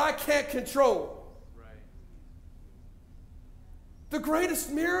about what I can't control. The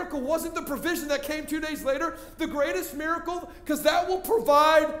greatest miracle wasn't the provision that came 2 days later. The greatest miracle, because that will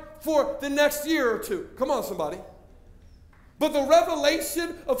provide for the next year or two. Come on, somebody. But the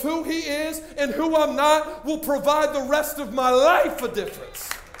revelation of who he is and who I'm not will provide the rest of my life a difference.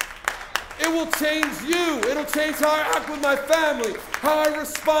 It will change you. It'll change how I act with my family, how I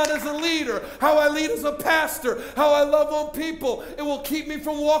respond as a leader, how I lead as a pastor, how I love on people. It will keep me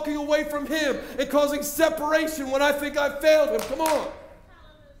from walking away from him and causing separation when I think I failed him. Come on.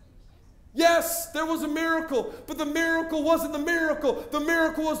 Yes, there was a miracle, but the miracle wasn't the miracle. The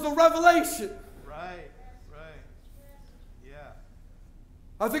miracle was the revelation. Right. Yeah.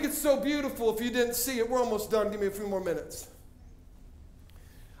 I think it's so beautiful. If you didn't see it, we're almost done. Give me a few more minutes.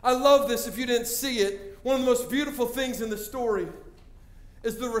 I love this. If you didn't see it, one of the most beautiful things in the story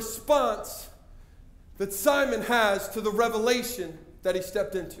is the response that Simon has to the revelation that he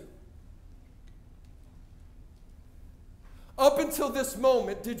stepped into. Up until this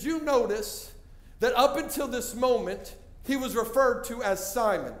moment, did you notice that up until this moment, he was referred to as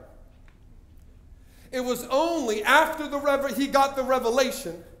Simon? It was only after he got the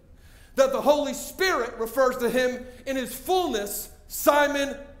revelation that the Holy Spirit refers to him in his fullness,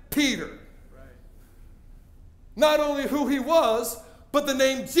 Simon Peter. Right. Not only who he was, but the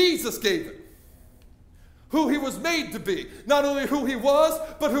name Jesus gave him. Who he was made to be. Not only who he was,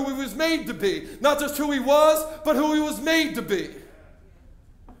 but who he was made to be. Not just who he was, but who he was made to be.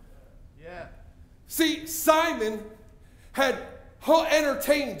 Yeah. See, Simon had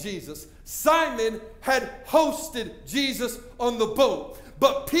entertained Jesus. Simon had hosted Jesus on the boat.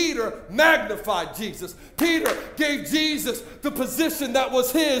 But Peter magnified Jesus. Peter gave Jesus the position that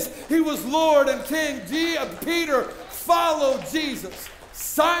was his. He was Lord and King. Peter followed Jesus.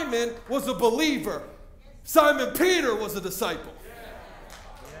 Simon was a believer. Simon Peter was a disciple.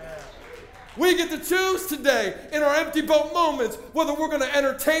 We get to choose today in our empty boat moments whether we're going to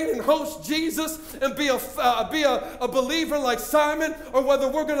entertain and host Jesus and be a believer like Simon, or whether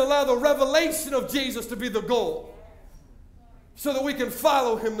we're going to allow the revelation of Jesus to be the goal, so that we can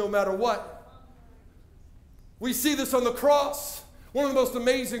follow him no matter what. We see this on the cross. One of the most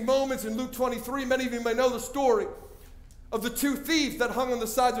amazing moments in Luke 23. Many of you may know the story of the two thieves that hung on the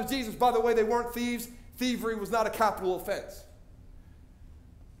sides of Jesus. By the way, they weren't thieves. Thievery was not a capital offense.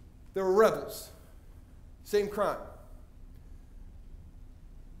 They were rebels. Same crime.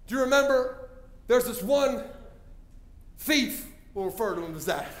 Do you remember? There's this one thief, we'll refer to him as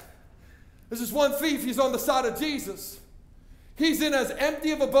that. There's this one thief, he's on the side of Jesus. He's in as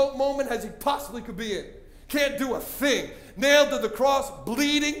empty of a boat moment as he possibly could be in. Can't do a thing. Nailed to the cross,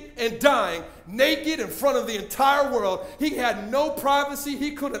 bleeding and dying, naked in front of the entire world. He had no privacy.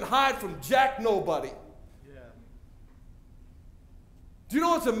 He couldn't hide from Jack nobody. Yeah. Do you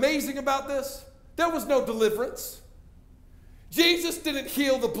know what's amazing about this? There was no deliverance. Jesus didn't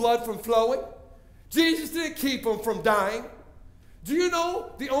heal the blood from flowing. Jesus didn't keep him from dying. Do you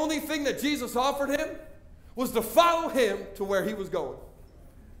know the only thing that Jesus offered him was to follow him to where he was going?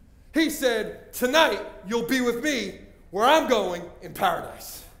 He said, tonight you'll be with me where I'm going in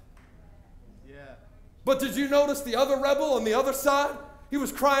paradise. Yeah. But did you notice the other rebel on the other side? He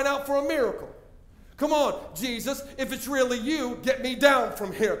was crying out for a miracle. Come on, Jesus, if it's really you, get me down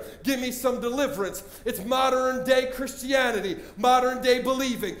from here. Give me some deliverance. It's modern day Christianity, modern day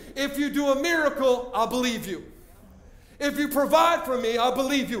believing. If you do a miracle, I'll believe you. If you provide for me, I'll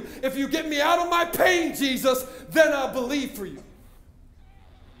believe you. If you get me out of my pain, Jesus, then I'll believe for you.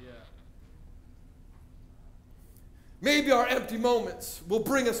 Yeah. Maybe our empty moments will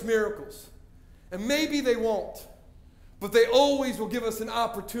bring us miracles. And maybe they won't. But they always will give us an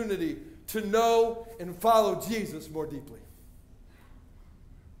opportunity to know and follow Jesus more deeply.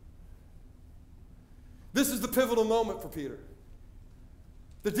 This is the pivotal moment for Peter.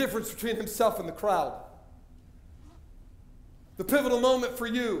 The difference between himself and the crowd. The pivotal moment for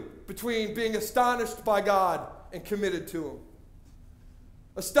you between being astonished by God and committed to him.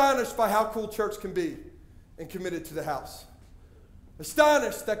 Astonished by how cool church can be and committed to the house.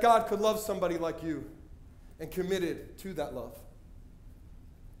 Astonished that God could love somebody like you and committed to that love.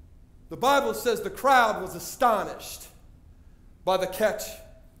 The Bible says the crowd was astonished by the catch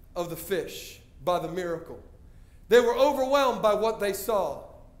of the fish, by the miracle. They were overwhelmed by what they saw.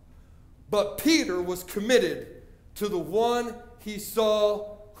 But Peter was committed to the one he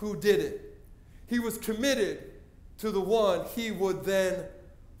saw who did it. He was committed to the one he would then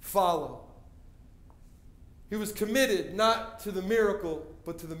follow. He was committed not to the miracle,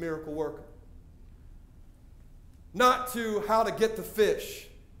 but to the miracle worker. Not to how to get the fish,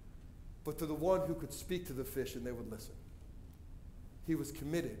 but to the one who could speak to the fish and they would listen. He was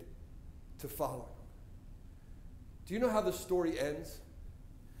committed to following. Do you know how the story ends?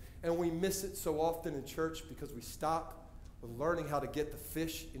 And we miss it so often in church because we stop with learning how to get the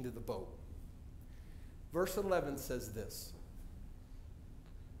fish into the boat. Verse 11 says this.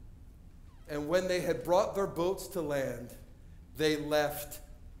 And when they had brought their boats to land, they left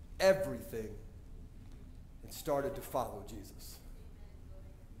everything and started to follow Jesus.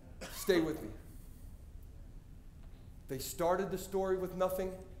 Stay with me. They started the story with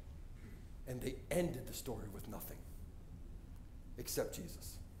nothing, and they ended the story with nothing, except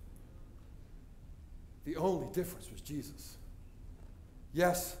Jesus. The only difference was Jesus.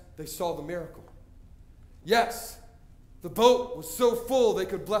 Yes, they saw the miracle. Yes, the boat was so full they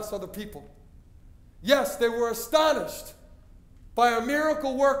could bless other people. Yes, they were astonished by a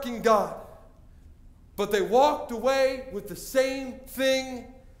miracle-working God. But they walked away with the same thing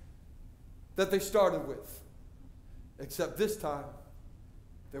that they started with. Except this time,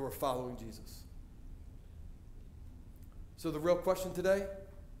 they were following Jesus. So the real question today,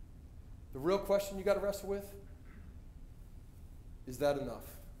 the real question you got to wrestle with, is that enough?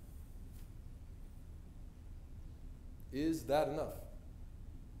 Is that enough?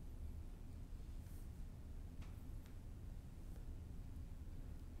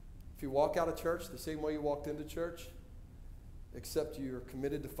 If you walk out of church the same way you walked into church, except you're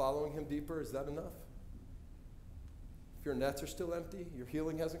committed to following him deeper, is that enough? If your nets are still empty, your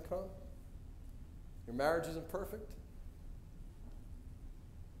healing hasn't come, your marriage isn't perfect,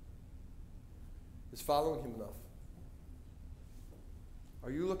 is following him enough?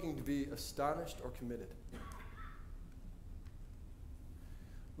 Are you looking to be astonished or committed?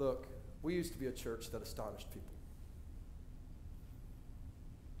 Look, we used to be a church that astonished people.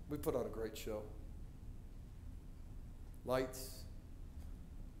 We put on a great show. Lights,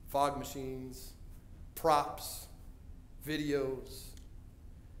 fog machines, props, videos.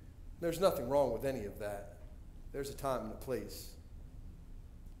 There's nothing wrong with any of that. There's a time and a place.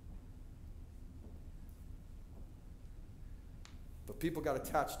 But people got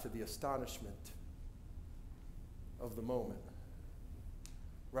attached to the astonishment of the moment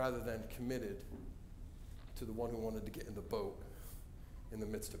rather than committed to the one who wanted to get in the boat in the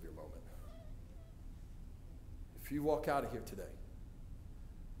midst of your moment. If you walk out of here today,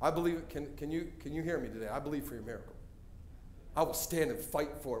 I believe it. Can you hear me today? I believe for your miracle. I will stand and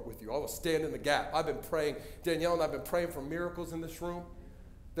fight for it with you. I will stand in the gap. I've been praying. Danielle and I have been praying for miracles in this room.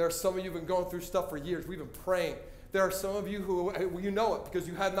 There are some of you who have been going through stuff for years. We've been praying. There are some of you who, you know it because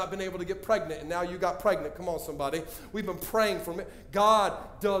you have not been able to get pregnant, and now you got pregnant. Come on, somebody. We've been praying for God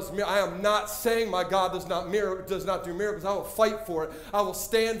does. I am not saying my God does not do miracles. I will fight for it. I will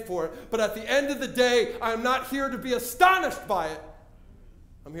stand for it. But at the end of the day, I am not here to be astonished by it.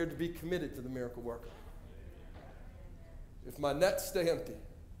 I'm here to be committed to the miracle worker. If my nets stay empty,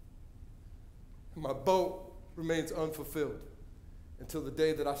 and my boat remains unfulfilled until the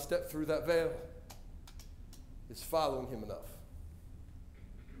day that I step through that veil, is following him enough?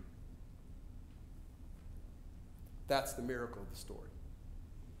 That's the miracle of the story.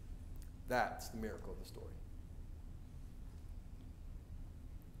 That's the miracle of the story.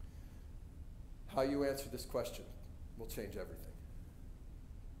 How you answer this question will change everything.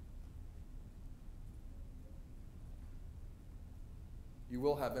 You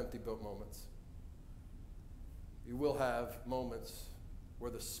will have empty boat moments. You will have moments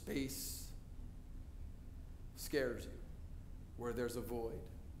where the space scares you, where there's a void.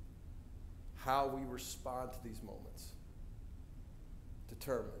 How we respond to these moments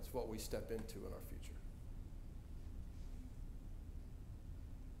determines what we step into in our future.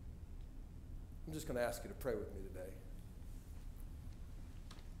 I'm just going to ask you to pray with me today.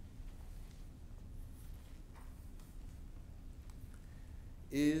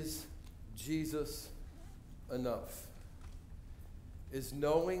 Is Jesus enough? Is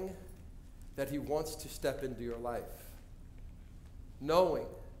knowing that he wants to step into your life, knowing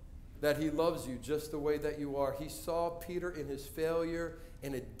that he loves you just the way that you are. He saw Peter in his failure,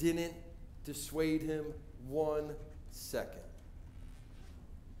 and it didn't dissuade him 1 second.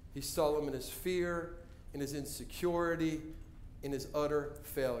 He saw him in his fear, in his insecurity, in his utter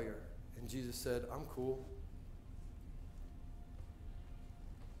failure. And Jesus said, I'm cool.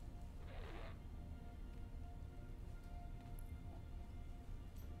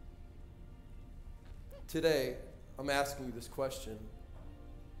 Today, I'm asking you this question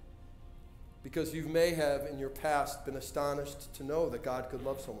because you may have in your past been astonished to know that God could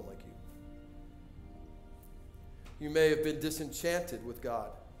love someone like you. You may have been disenchanted with God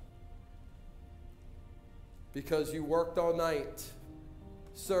because you worked all night,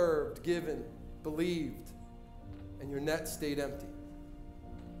 served, given, believed, and your net stayed empty.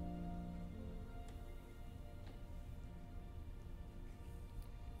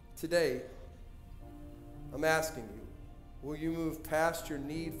 Today, I'm asking you, will you move past your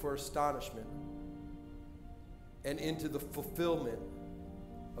need for astonishment and into the fulfillment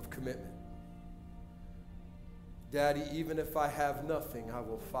of commitment? Daddy, even if I have nothing, I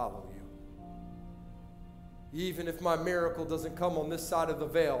will follow you. Even if my miracle doesn't come on this side of the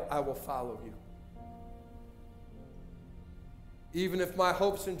veil, I will follow you. Even if my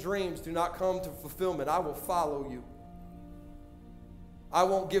hopes and dreams do not come to fulfillment, I will follow you. I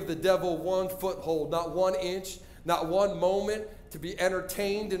won't give the devil one foothold, not 1 inch, not one moment to be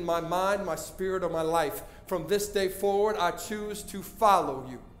entertained in my mind, my spirit, or my life. From this day forward, I choose to follow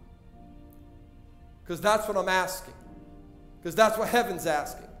you. Because that's what I'm asking. Because that's what heaven's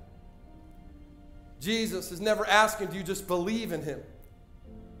asking. Jesus is never asking, do you just believe in him?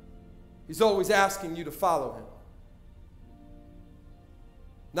 He's always asking you to follow him.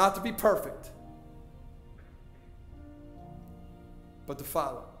 Not to be perfect, but to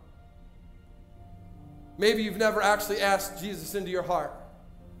follow. Maybe you've never actually asked Jesus into your heart.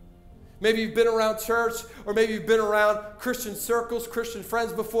 Maybe you've been around church, or maybe you've been around Christian circles, Christian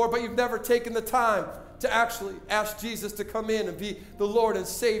friends before, but you've never taken the time to actually ask Jesus to come in and be the Lord and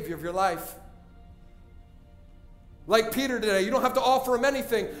Savior of your life. Like Peter today, you don't have to offer him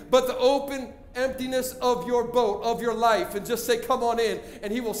anything but the open emptiness of your boat, of your life, and just say, come on in,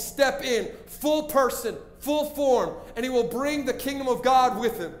 and he will step in, full person, full form, and he will bring the kingdom of God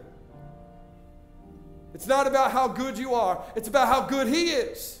with him. It's not about how good you are, it's about how good he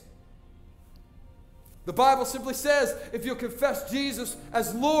is. The Bible simply says, if you'll confess Jesus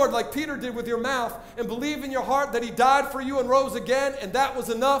as Lord, like Peter did with your mouth, and believe in your heart that he died for you and rose again, and that was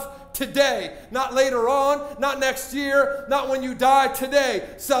enough today, not later on, not next year, not when you die, today,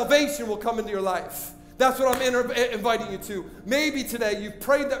 salvation will come into your life. That's what I'm inviting you to. Maybe today you've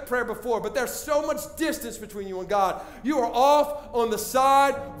prayed that prayer before, but there's so much distance between you and God. You are off on the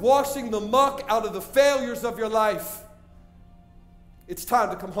side, washing the muck out of the failures of your life. It's time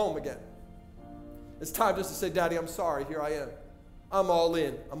to come home again. It's time just to say, Daddy, I'm sorry, here I am. I'm all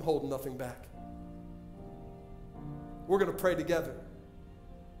in. I'm holding nothing back. We're going to pray together.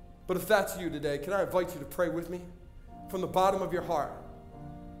 But if that's you today, can I invite you to pray with me from the bottom of your heart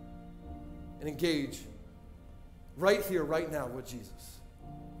and engage right here, right now with Jesus.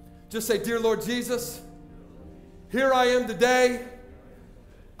 Just say, Dear Lord Jesus, here I am today.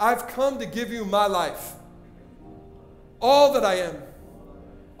 I've come to give you my life. All that I am,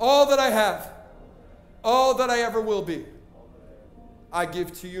 all that I have, all that I ever will be, I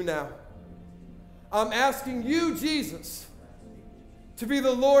give to you now. I'm asking you, Jesus, to be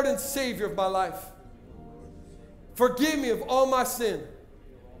the Lord and Savior of my life. Forgive me of all my sin.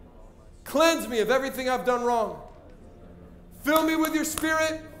 Cleanse me of everything I've done wrong. Fill me with your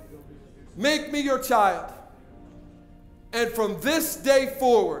Spirit. Make me your child. And from this day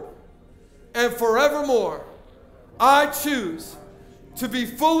forward and forevermore, I choose to be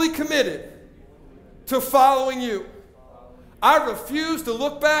fully committed to following you. I refuse to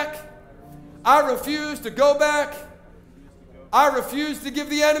look back. I refuse to go back. I refuse to give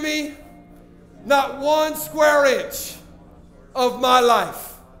the enemy not 1 square inch of my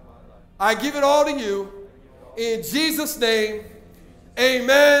life. I give it all to you. In Jesus' name,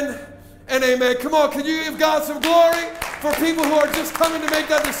 amen and amen. Come on, can you give God some glory for people who are just coming to make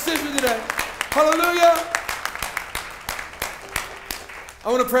that decision today? Hallelujah.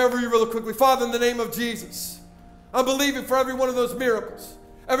 I want to pray over you really quickly. Father, in the name of Jesus, I'm believing for every one of those miracles,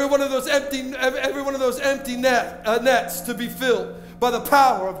 every one of those empty nets to be filled by the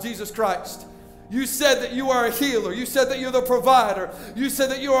power of Jesus Christ. You said that you are a healer. You said that you're the provider. You said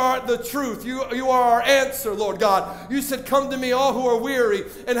that you are the truth. You are our answer, Lord God. You said, come to me, all who are weary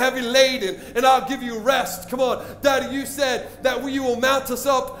and heavy laden, and I'll give you rest. Come on, Daddy, you said that you will mount us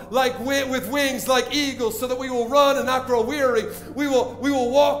up with wings like eagles, so that we will run and not grow weary. We will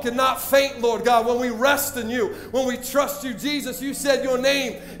walk and not faint, Lord God, when we rest in you, when we trust you. Jesus, you said your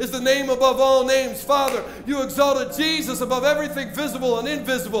name is the name above all names. Father, you exalted Jesus above everything visible and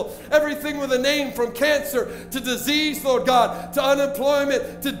invisible, everything with a name, from cancer to disease, Lord God, to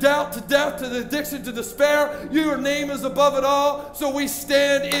unemployment, to doubt, to death, to addiction, to despair. Your name is above it all, so we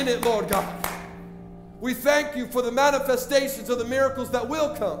stand in it, Lord God. We thank you for the manifestations of the miracles that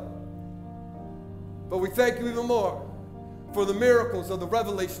will come. But we thank you even more for the miracles of the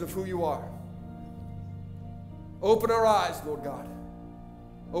revelation of who you are. Open our eyes, Lord God.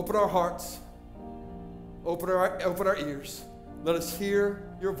 Open our hearts. Open our ears. Let us hear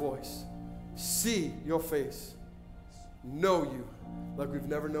your voice, see your face, know you like we've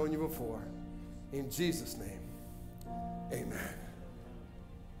never known you before. In Jesus' name, amen.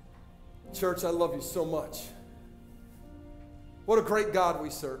 Church, I love you so much. What a great God we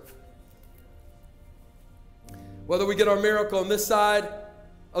serve. Whether we get our miracle on this side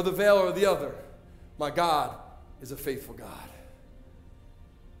of the veil or the other, my God is a faithful God.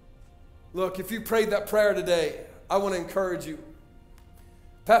 Look, if you prayed that prayer today, I want to encourage you.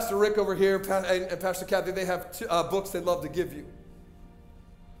 Pastor Rick over here and Pastor Kathy, they have books they'd love to give you.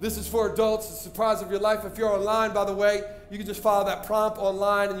 This is for adults, the surprise of your life. If you're online, by the way, you can just follow that prompt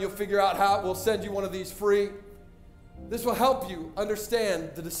online and you'll figure out how. We'll send you one of these free. This will help you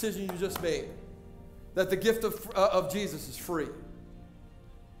understand the decision you just made, that the gift of Jesus is free.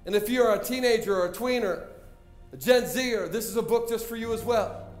 And if you're a teenager or a tweener, a Gen Zer, this is a book just for you as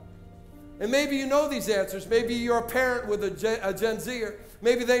well. And maybe you know these answers. Maybe you're a parent with a Gen Zer.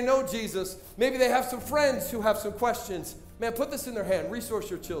 Maybe they know Jesus. Maybe they have some friends who have some questions. Man, put this in their hand. Resource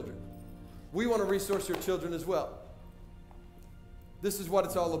your children. We want to resource your children as well. This is what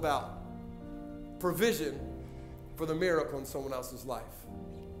it's all about. Provision for the miracle in someone else's life.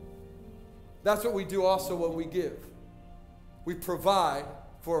 That's what we do also when we give. We provide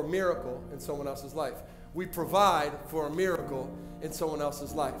for a miracle in someone else's life. We provide for a miracle in someone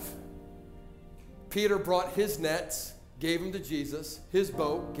else's life. Peter brought his nets, gave them to Jesus. His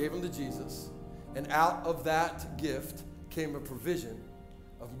boat, gave them to Jesus. And out of that gift came a provision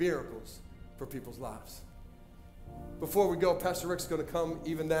of miracles for people's lives. Before we go, Pastor Rick's going to come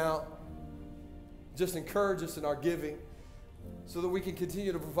even now. Just encourage us in our giving so that we can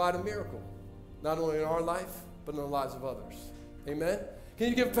continue to provide a miracle, not only in our life, but in the lives of others. Amen? Can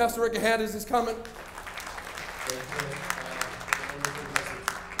you give Pastor Rick a hand as he's coming?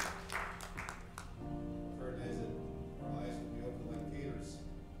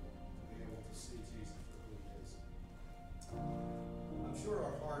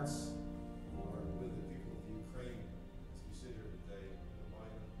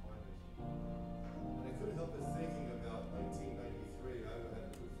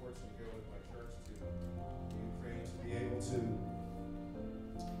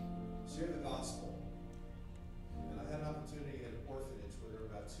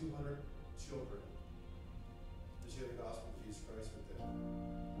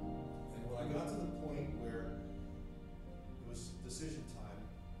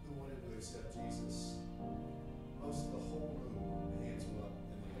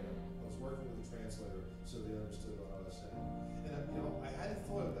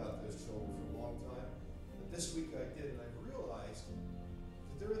 This week I did, and I realized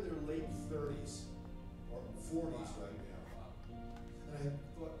that they're in their late 30s or 40s right now. And I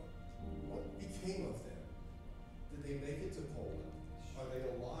thought, what became of them? Did they make it to Poland? Are they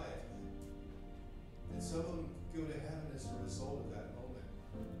alive? And some of them go to heaven as a result of that moment.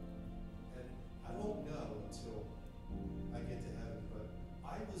 And I won't know until I get to heaven, but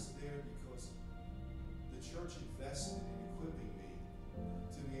I was there because the church invested in equipping me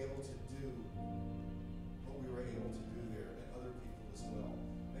to be able to do what we were able to do there, and other people as well.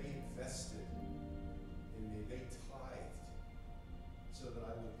 They invested in me. They tithed so that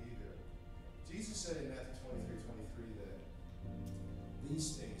I would be there. Jesus said in Matthew 23:23 that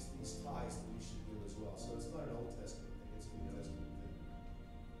these things, these tithes, that we should do as well. So it's not an Old Testament thing, it's a New Testament thing.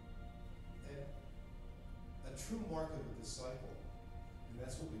 And a true mark of a disciple, and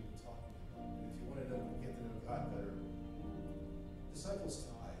that's what we've been talking about. And if you want to know, get to know God better, disciples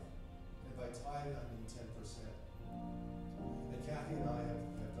tithe. And by tithe, I mean 10%. And Kathy and I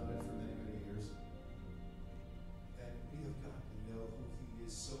have done it for many, many years. And we have gotten to know who He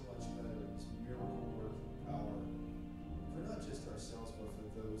is so much better in His miracle working power for not just ourselves, but for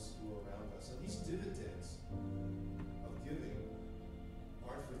those who are around us. And these dividends of giving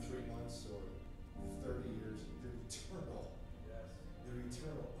aren't for 3 months or 30 years. They're eternal. Yes. They're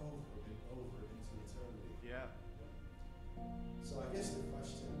eternal over and over into eternity. Yeah. So I guess the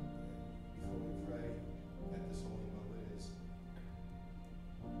question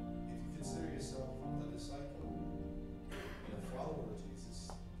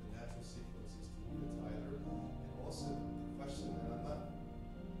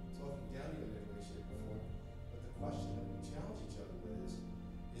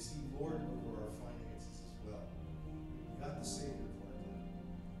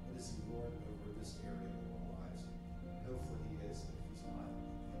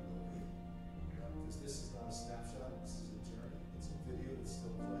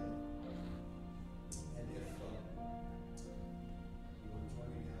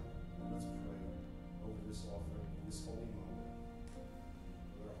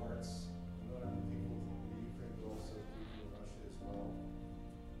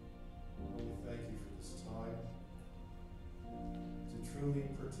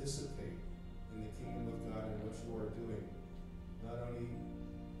participate in the kingdom of God and what you are doing, not only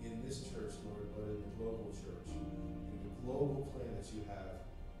in this church, Lord, but in the global church, in the global plan that you have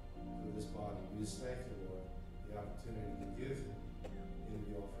for this body. We just thank you, Lord, the opportunity to give in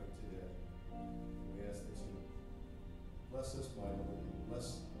the offering today. We ask that you bless us mightily,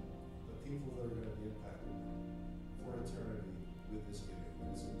 bless the people that are going to be impacted for eternity with this giving. And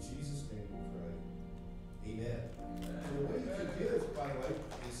it's in Jesus' name we pray. Amen. So the way you can give, by the way,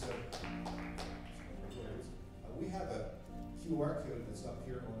 is we have a QR code that's up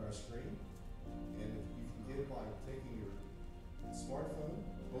here on our screen, and you can give by taking your smartphone,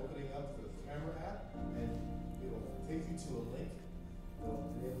 opening up the camera app, and it'll take you to a link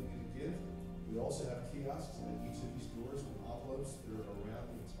that'll enable you to give. We also have kiosks at each of these doors with envelopes that are around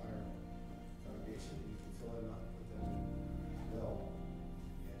the entire congregation. You can fill them out, put them in well.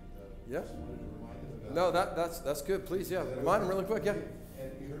 And Yeah. just wanted to remind them about No, that's good. Please, yeah. Remind them really quick, yeah.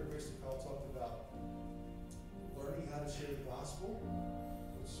 And you heard Mr. Call talk about learning how to share the gospel,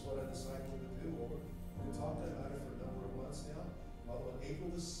 which is what a disciple would do. Well, we've talked about it for a number of months now. Well, on April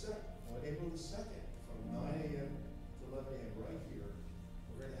the 2nd, from 9 a.m. to 11 a.m. right here,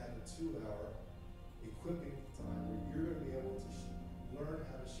 we're going to have a 2-hour equipping time where you're going to be able to learn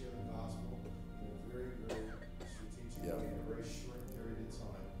how to share the gospel in a very, very strategic way in a very short period of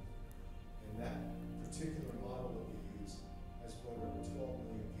time. And that particular model that we use has brought over 12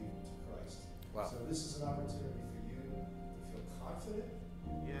 million people to Christ. Wow. So this is an opportunity for you to feel confident,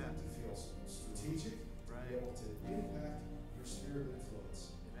 Yeah. to feel strategic, to be able to impact your sphere of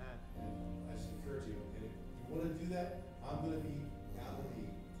influence. Amen. And I just encourage you, and if you want to do that, I'm going to be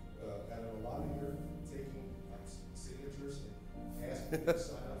out of a lobby here taking like signatures and asking you to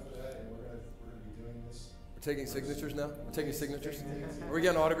sign up for that, and we're going to be doing this. We're taking signatures now? We're taking signatures? Are we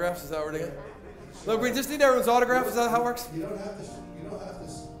getting autographs? Is that what we're doing? Look, we just need everyone's autograph. Is that how it works? You don't have to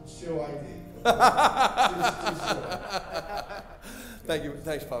show ID. Just show it. Thank you.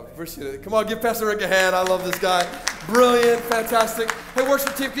 Thanks, Pop. Appreciate it. Come on, give Pastor Rick a hand. I love this guy. Brilliant. Fantastic. Hey,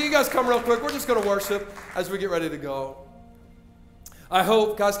 worship team, can you guys come real quick? We're just going to worship as we get ready to go. I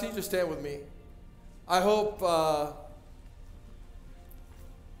hope, guys, can you just stand with me? I hope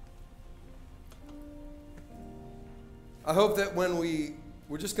that when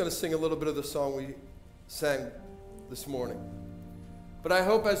we're just going to sing a little bit of the song we sang this morning. But I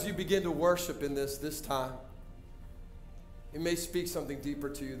hope as you begin to worship in this time, it may speak something deeper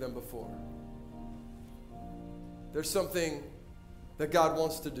to you than before. There's something that God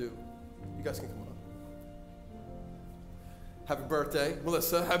wants to do. You guys can come on up. Happy birthday,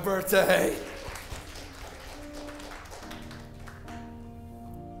 Melissa. Happy birthday.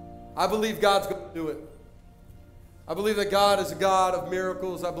 I believe God's going to do it. I believe that God is a God of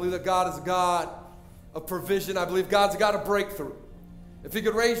miracles. I believe that God is a God of provision. I believe God's a God of breakthrough. If he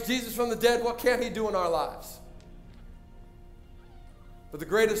could raise Jesus from the dead, what can't he do in our lives? But the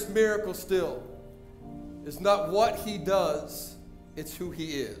greatest miracle still is not what he does, it's who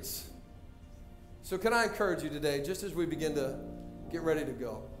he is. So can I encourage you today, just as we begin to get ready to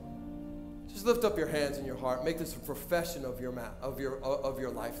go, just lift up your hands and your heart. Make this a profession of your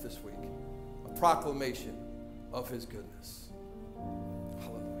life this week, a proclamation of his goodness.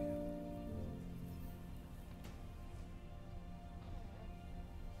 Hallelujah.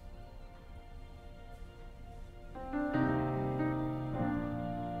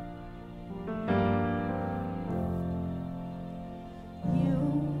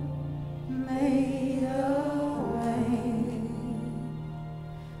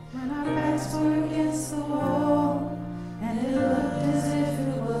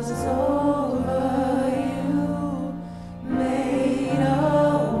 Made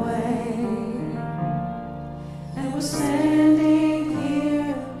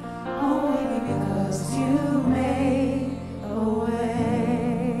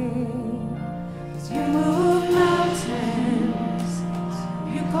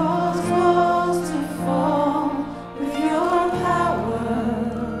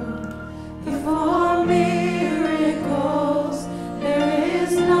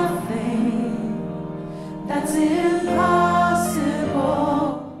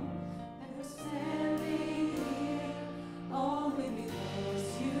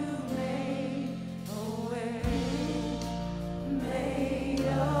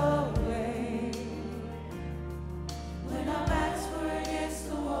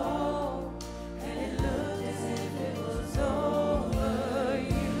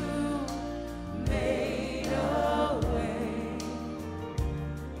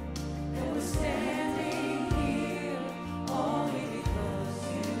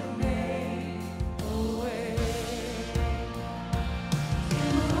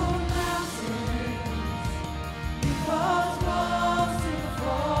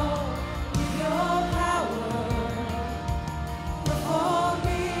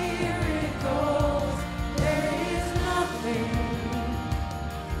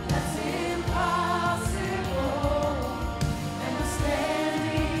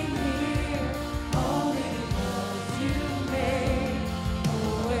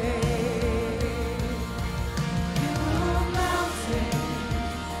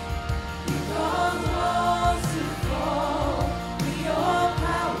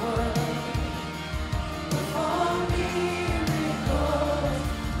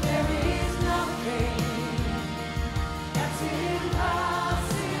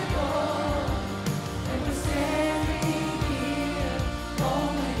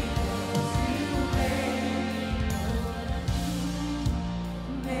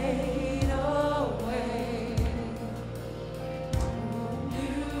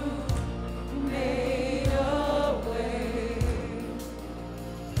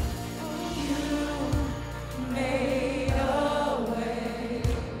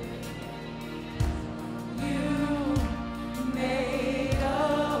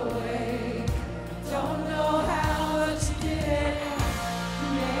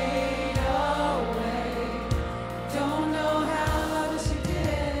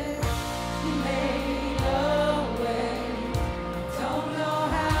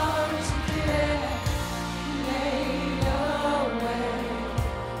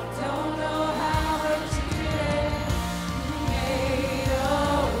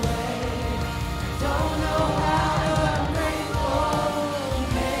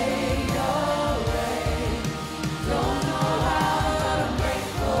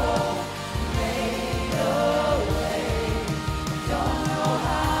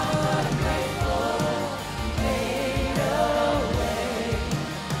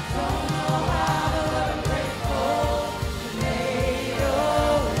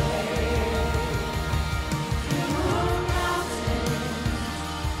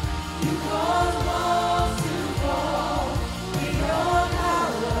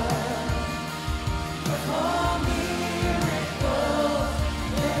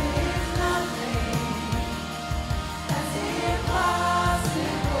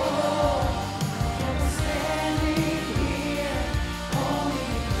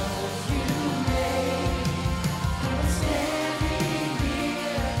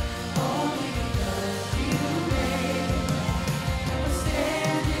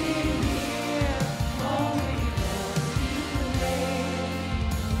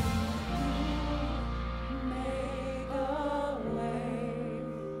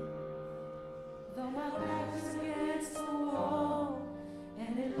When my back is against the wall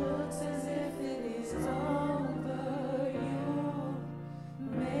and it looks as if it is over, you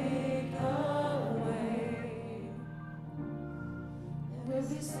make a way. And we'll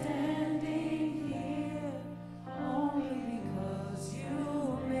be standing here only because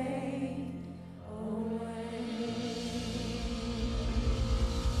you made a way.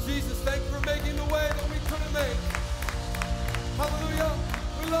 Jesus, thank you for making the way that we couldn't make. Hallelujah.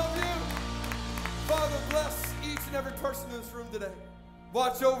 We love you. Father, bless each and every person in this room today.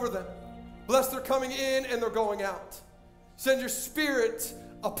 Watch over them. Bless their coming in and their going out. Send your Spirit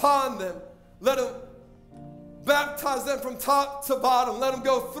upon them. Let them baptize them from top to bottom. Let them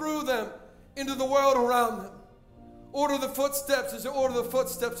go through them into the world around them. Order the footsteps as you order the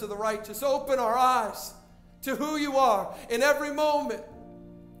footsteps of the righteous. Open our eyes to who you are in every moment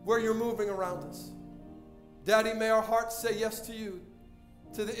where you're moving around us. Daddy, may our hearts say yes to you,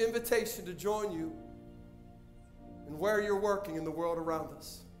 to the invitation to join you and where you're working in the world around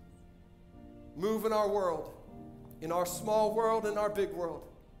us. Move in our world, in our small world and our big world,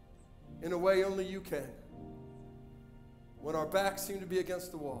 in a way only you can. When our backs seem to be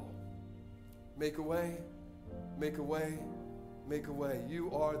against the wall, make a way, make a way, make a way.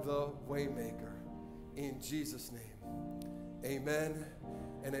 You are the way maker. In Jesus' name, amen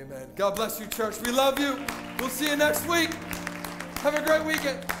and amen. God bless you, church. We love you. We'll see you next week. Have a great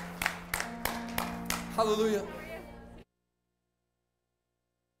weekend. Hallelujah.